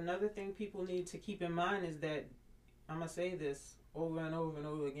like another thing people need to keep in mind is that, I'm going to say this over and over and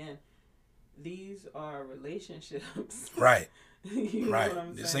over again, these are relationships. Right. You know right. what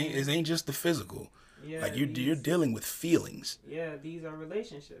I'm saying? This ain't just the physical. Yeah, like you're dealing with feelings. Yeah, these are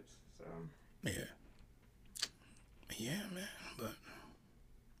relationships. So yeah, man. But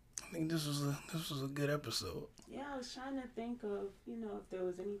I think this was a good episode. Yeah, I was trying to think of, you know, if there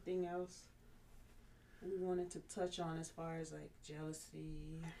was anything else we wanted to touch on as far as like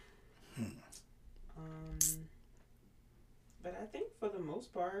jealousy. But I think for the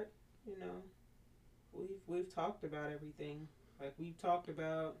most part, you know, we've talked about everything. Like, we've talked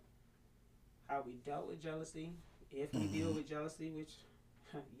about how we dealt with jealousy, if we deal with jealousy, which,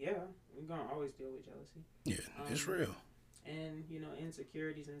 yeah, we're gonna always deal with jealousy. Yeah, it's real. And, you know,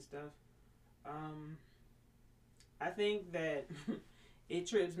 insecurities and stuff. I think that it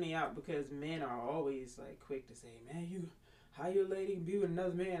trips me out because men are always like quick to say, man, how your lady be with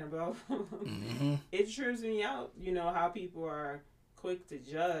another man, bro. It trips me out, you know, how people are quick to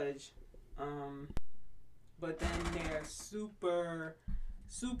judge, but then they're super,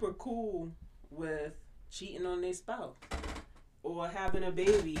 super cool with cheating on their spouse or having a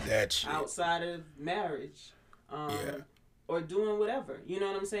baby outside of marriage, or doing whatever. You know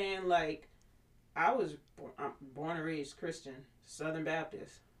what I'm saying? Like, I'm born and raised Christian, Southern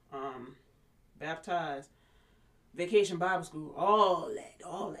Baptist, baptized, Vacation Bible School, all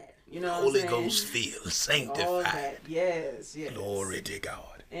that. You know, Holy Ghost filled, sanctified. All that, yes. Glory to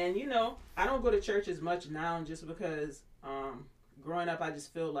God. And you know, I don't go to church as much now, just because growing up, I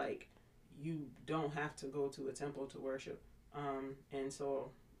just feel like you don't have to go to a temple to worship, and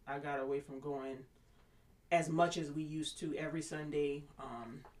so I got away from going as much as we used to every Sunday,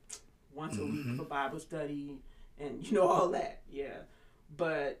 once a week for Bible study, and you know, all that. Yeah,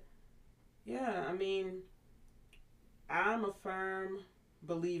 but yeah, I mean, I'm a firm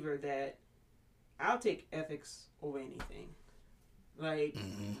believer that I'll take ethics over anything. Like,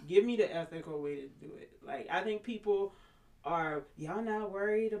 give me the ethical way to do it. Like, I think people are, y'all not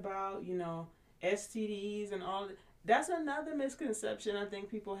worried about, you know, STDs and all that. That's another misconception I think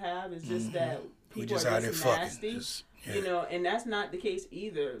people have, is just that people are just nasty. You know, and that's not the case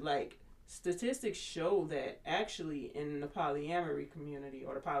either. Like, statistics show that actually in the polyamory community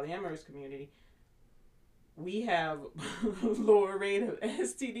or the polyamorous community, we have lower rate of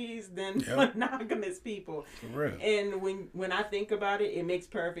STDs than monogamous people. For real. And when I think about it, it makes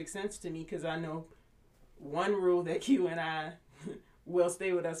perfect sense to me because I know one rule that Q and I will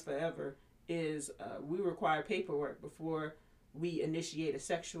stay with us forever is we require paperwork before we initiate a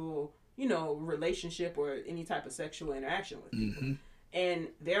sexual, relationship or any type of sexual interaction with people. Mm-hmm. And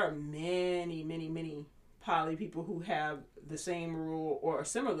there are many, many, many poly people who have the same rule or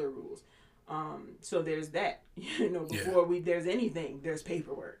similar rules. So there's that, before there's anything, there's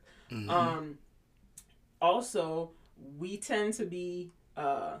paperwork. Mm-hmm. Also, we tend to be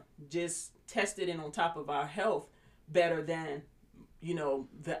just tested and on top of our health better than,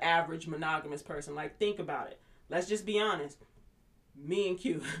 the average monogamous person. Like, think about it. Let's just be honest. Me and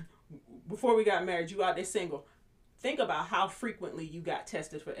Q, before we got married, you out there single. Think about how frequently you got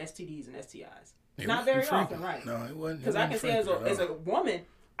tested for STDs and STIs. Not very often, right? No, it wasn't. Because I can say as a woman,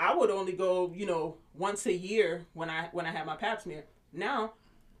 I would only go, once a year when I had my pap smear. Now,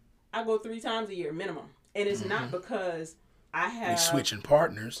 I go 3 times a year minimum, and it's not because I have switching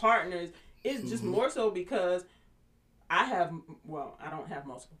partners. It's just more so because I don't have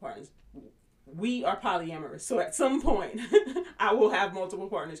multiple partners. We are polyamorous, so at some point, I will have multiple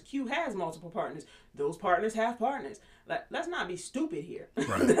partners. Q has multiple partners. Those partners have partners. Like, let's not be stupid here.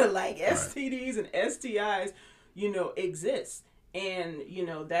 Right. Like, STDs and STIs, exist. And,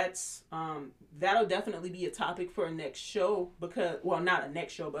 that's, that'll definitely be a topic for a next show because, well, not a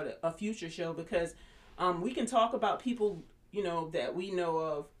next show, but a future show because we can talk about people, that we know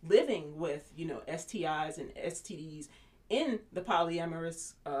of living with, STIs and STDs in the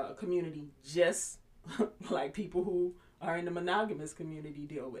polyamorous community, just like people who are in the monogamous community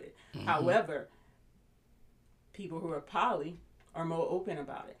deal with it. Mm-hmm. However, people who are poly are more open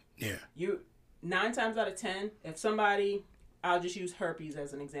about it. Yeah. 9 times out of 10, if somebody, I'll just use herpes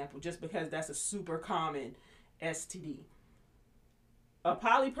as an example, just because that's a super common STD. A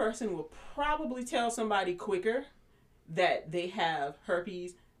poly person will probably tell somebody quicker that they have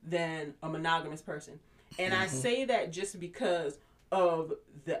herpes than a monogamous person. And I say that just because of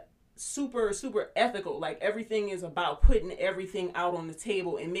the super, super ethical, like everything is about putting everything out on the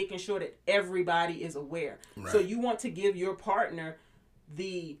table and making sure that everybody is aware. Right. So you want to give your partner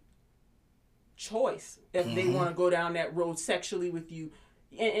the choice if they want to go down that road sexually with you.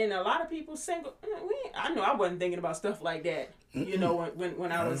 And a lot of people single, I know I wasn't thinking about stuff like that,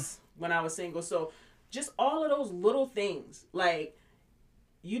 when I was single. So just all of those little things, like,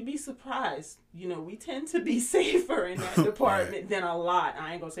 you'd be surprised. We tend to be safer in that department than a lot.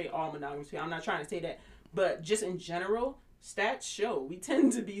 I ain't going to say all monogamous people. I'm not trying to say that. But just in general, stats show we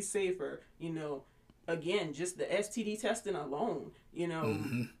tend to be safer. Again, just the STD testing alone.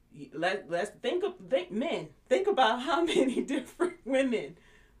 Let's think about how many different women.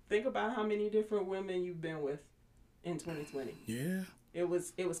 Think about how many different women you've been with in 2020. Yeah. It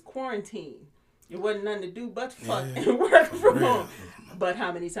was quarantine. It wasn't nothing to do but fuck and work from home. But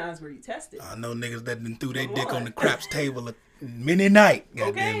how many times were you tested? I know niggas that done threw their dick on the craps table many night.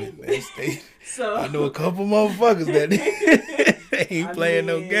 Goddamn it. So I know a couple motherfuckers that they ain't playing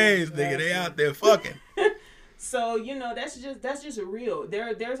no games, nigga. They out there fucking. So that's just real.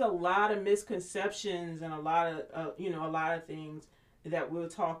 There's a lot of misconceptions and a lot of things that we'll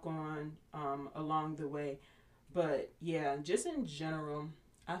talk on along the way. But yeah, just in general,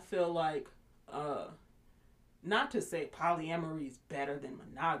 I feel like. Not to say polyamory is better than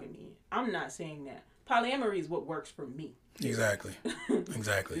monogamy. I'm not saying that. Polyamory is what works for me. Exactly.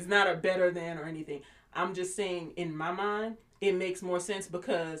 It's not a better than or anything. I'm just saying, in my mind, it makes more sense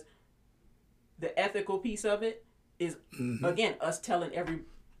because the ethical piece of it is, again, us telling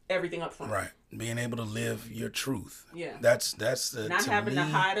everything up front. Right. Being able to live your truth. Yeah. That's the not having to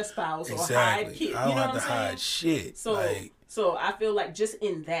hide a spouse or hide kids. I don't have to hide shit. So I feel like just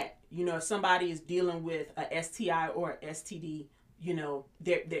in that, if somebody is dealing with a STI or a STD,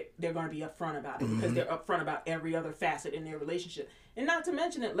 they're going to be upfront about it because they're upfront about every other facet in their relationship. And not to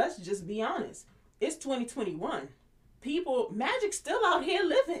mention it, let's just be honest. It's 2021. Magic's still out here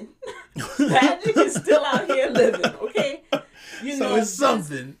living. Magic is still out here living, okay? So it's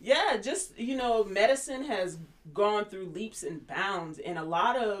something. Medicine has gone through leaps and bounds, and a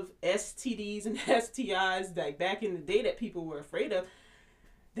lot of STDs and STIs that back in the day that people were afraid of,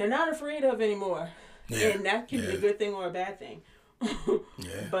 they're not afraid of anymore. Yeah. And that can be a good thing or a bad thing.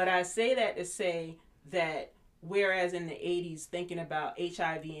 But I say that to say that whereas in the 80s, thinking about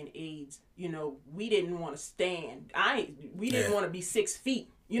HIV and AIDS, we didn't want to stand. We didn't want to be 6 feet,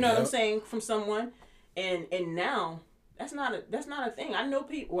 what I'm saying, from someone. And now, That's not a thing. I know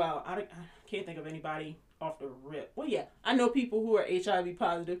people. Well, I can't think of anybody off the rip. Well, yeah, I know people who are HIV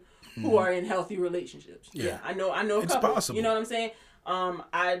positive who are in healthy relationships. Yeah, I know a it's couple. possible. You know what I'm saying?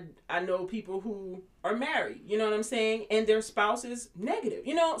 I know people who are married. You know what I'm saying? And their spouse is negative.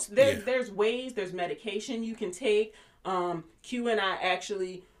 You know, there's ways. There's medication you can take. Q and I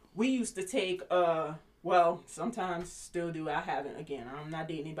actually we used to take. Well, sometimes still do. I haven't. Again, I'm not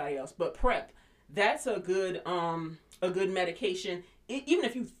dating anybody else. But PrEP. That's a good medication. Even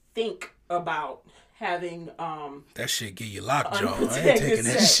if you think about having that shit give you lockjaw. I ain't taking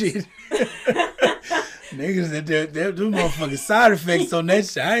that shit. Niggas that do motherfucking side effects on that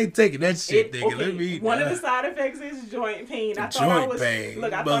shit. I ain't taking that shit, nigga. Okay. Let me eat. One of the side effects is joint pain. I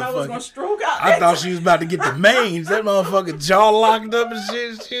thought I was gonna stroke out. I thought she was about to get the mange. That motherfucking jaw locked up and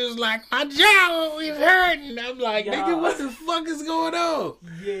shit. She was like, my jaw is hurting. I'm like, nigga, what the fuck is going on?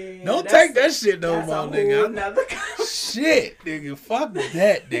 Yeah. Don't take that shit no more, nigga. Shit, nigga. Fuck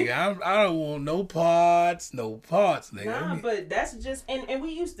that, nigga. I don't want no parts, nigga. Nah, but that's just and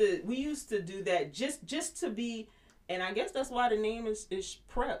we used to do that just to be, and I guess that's why the name is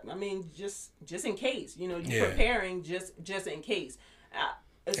PrEP. I mean, just in case, you know, you're preparing just in case.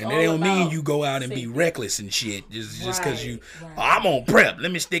 And they don't mean you go out and be reckless and shit just because I'm on PrEP.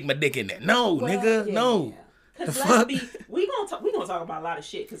 Let me stick my dick in there. No, nigga, no. Cause we gonna talk about a lot of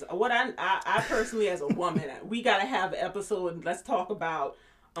shit. Cause what I personally as a woman, we gotta have an episode. Let's talk about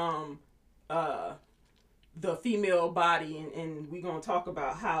the female body, and we gonna talk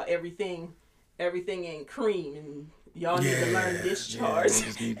about how everything ain't cream, and y'all need to learn discharge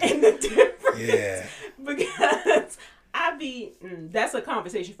and the difference. Yeah, because that's a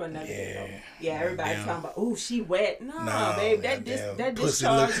conversation for another day. Yeah, everybody's talking about, oh, she wet. No, babe, that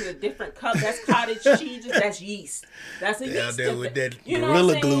discharge is a different color. That's cottage cheese. That's yeast. That's a yeast. There with that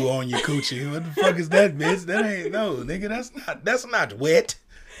Gorilla Glue on your coochie. What the fuck is that, bitch? That ain't nigga. That's not wet.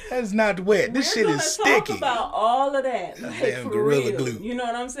 That's not wet. This shit is sticky. We're gonna talk about all of that. Damn Gorilla Glue. You know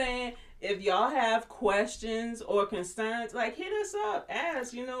what I'm saying? If y'all have questions or concerns, like, hit us up,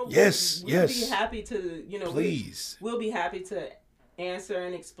 ask, you know. Yes, we'll be happy to, you know. Please. We'll be happy to answer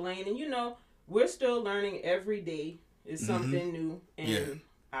and explain. And, you know, we're still learning every day. It's something new. And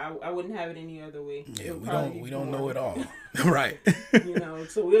I wouldn't have it any other way. Yeah, we don't know it all. Right. You know,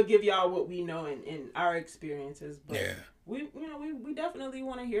 so we'll give y'all what we know in our experiences. But we definitely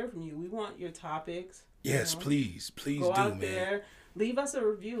want to hear from you. We want your topics. Yes, please go out there. Leave us a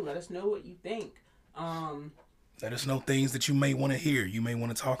review. Let us know what you think. Let us know things that you may want to hear. You may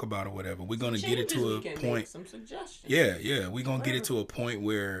want to talk about or whatever. We're going to get it to a point. Make some suggestions. Yeah. We're going to get it to a point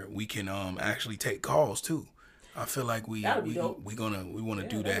where we can actually take calls too. I feel like we want to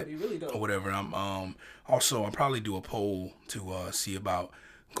do that really or whatever. I'll probably do a poll to see about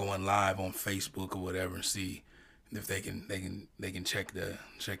going live on Facebook or whatever and see if they can check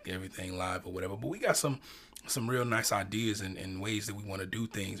everything live or whatever. But we got some real nice ideas and ways that we want to do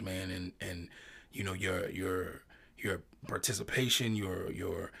things, man. And you know, your participation,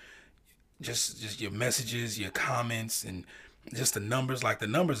 your just your messages, your comments, and just the numbers. Like, the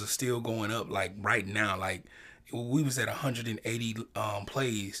numbers are still going up. Like, right now, like, we was at 180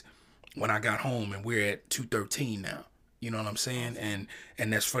 plays when I got home, and we're at 213 now. You know what I'm saying? And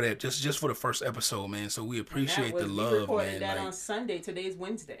that's for that, just for the first episode, man. So we appreciate the love, man. We recorded that on Sunday. Today's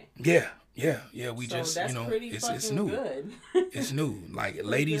Wednesday. Yeah. We just, you know, it's new. Good. It's new. Like,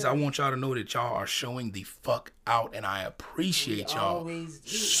 ladies, I want y'all to know that y'all are showing the fuck out, and I appreciate y'all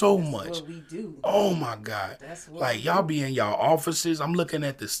so much. That's what we do. Oh my God! Like, y'all be in y'all offices. I'm looking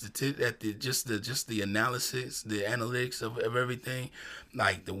at the analysis, the analytics of everything.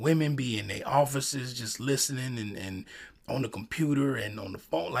 Like, the women be in their offices just listening and on the computer and on the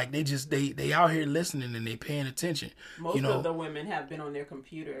phone. Like, they out here listening and they paying attention. Most of the women have been on their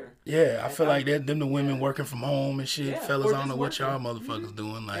computer. Yeah, I feel like them the women working from home and shit. Fellas, I don't know what y'all motherfuckers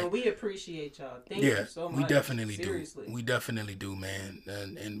doing. Like, and we appreciate y'all. Thank you so much. We definitely Seriously. do. We definitely do, man.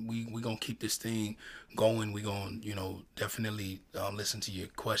 And we gonna keep this thing going. We gonna, you know, definitely listen to your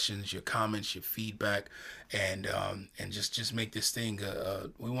questions, your comments, your feedback, and just make this thing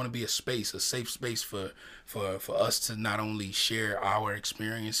we want to be a safe space for us to not only share our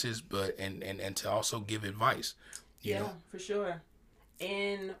experiences, but and to also give advice. You know? For sure.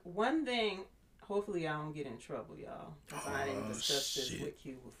 And one thing, hopefully I don't get in trouble, y'all, because I didn't discuss this with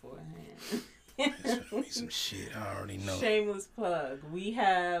you beforehand. That's some shit. I already know. Shameless plug. We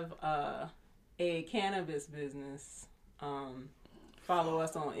have a cannabis business. Follow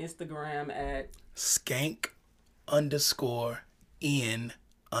us on Instagram at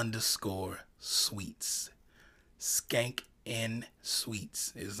skank_n_sweets. Skank N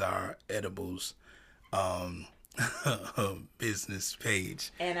Sweets is our edibles business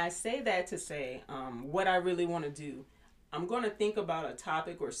page. And I say that to say, what I really want to do, I'm going to think about a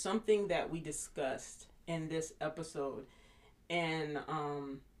topic or something that we discussed in this episode, and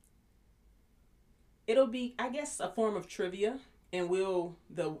it'll be, I guess, a form of trivia, and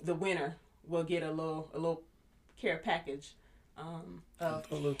the winner will get a little care package. A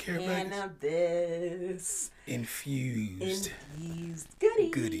little care and package. This Infused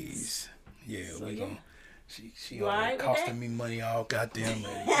goodies. Yeah, So, we yeah. gonna. She You already alright with costing that? me money all goddamn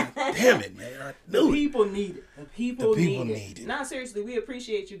God damn it, man. I knew it. People need it. The people people need need it. it. Not seriously, we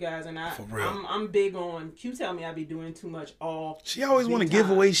appreciate you guys, and For real. I'm big on. Q tell me I be doing too much all. She always want to the give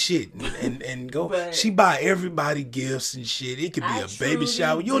time. away shit and go. But she buy everybody gifts and shit. It could be I a baby truly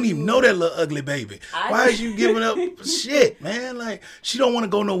shower. You don't even do. know that little ugly baby. Why is you giving up shit, man? Like she don't want to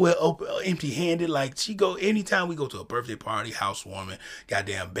go nowhere empty handed. Like she go anytime we go to a birthday party, housewarming,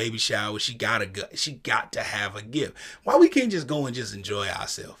 goddamn baby shower. She got to have a gift. Why we can't just go and just enjoy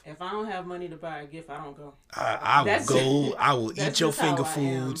ourselves? If I don't have money to buy a gift, I don't go. I will That's- go. I will that's eat your just how finger I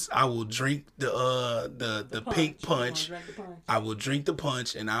am. foods. I will drink the pink You wanna punch. drink the punch? I will drink the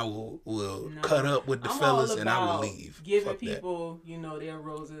punch and I will No. cut up with the I'm fellas all and I will about leave. Giving Fuck that. people, their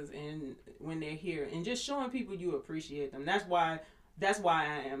roses and when they're here, and just showing people you appreciate them. That's why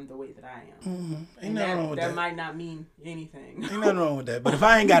I am the way that I am. Mm-hmm. Ain't And nothing wrong with that. might not mean anything. Ain't nothing wrong with that. But if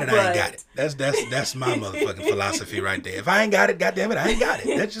I ain't got it, I ain't But- got it. That's my motherfucking philosophy right there. If I ain't got it, goddamn it, I ain't got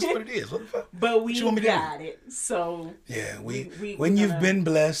it. That's just what it is. What the fuck? But we What you want me to do? got it. So Yeah, we when you've gonna- been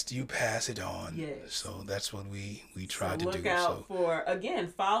blessed, you pass it on. Yes. So that's what we try to look do. out So for, again,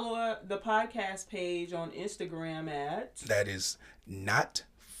 follow the podcast page on Instagram at that is Not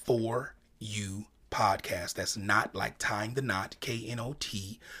For You Podcast. That's not like tying the knot,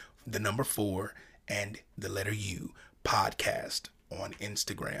 KNOT, the number 4 and the letter U podcast on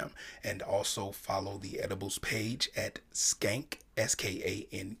Instagram. And also follow the edibles page at Skank,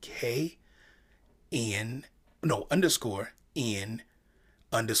 SKANK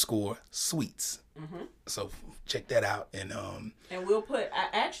 _ sweets. So check that out. And we'll put,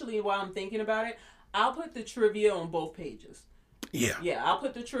 while I'm thinking about it, I'll put the trivia on both pages. yeah. I'll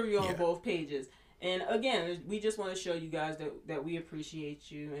put the trivia Yeah. on both pages. And again, we just want to show you guys that we appreciate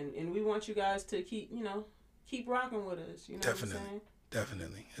you, and we want you guys to keep rocking with us. You know Definitely. what I'm saying?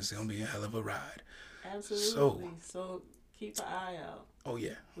 Definitely. It's going to be a hell of a ride. Absolutely. So keep an eye out. Oh,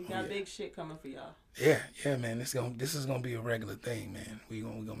 yeah. We got big shit coming for y'all. Yeah, man. This is gonna be a regular thing, man. We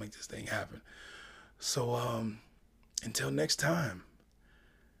gonna make this thing happen. So until next time,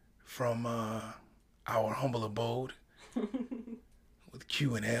 from our humble abode with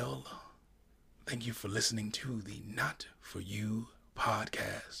Q and L, thank you for listening to the Not For You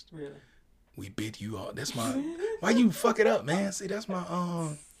podcast. Really? We bid you all. That's my. Why you fuck it up, man? See, that's my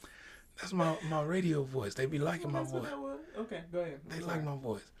my radio voice. They be liking my That's what voice. that was? Okay, go ahead. They I'm like sorry. my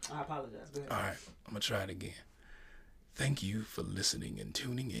voice. I apologize. Go ahead. All right, I'm going to try it again. Thank you for listening and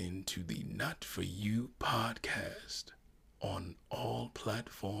tuning in to the Not For You podcast on all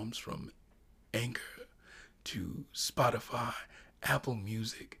platforms from Anchor to Spotify, Apple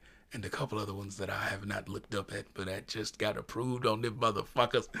Music, and a couple other ones that I have not looked up at, but I just got approved on them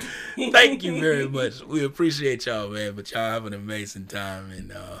motherfuckers. Thank you very much. We appreciate y'all, man, but y'all have an amazing time,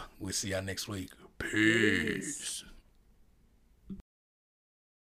 and we'll see y'all next week. Peace.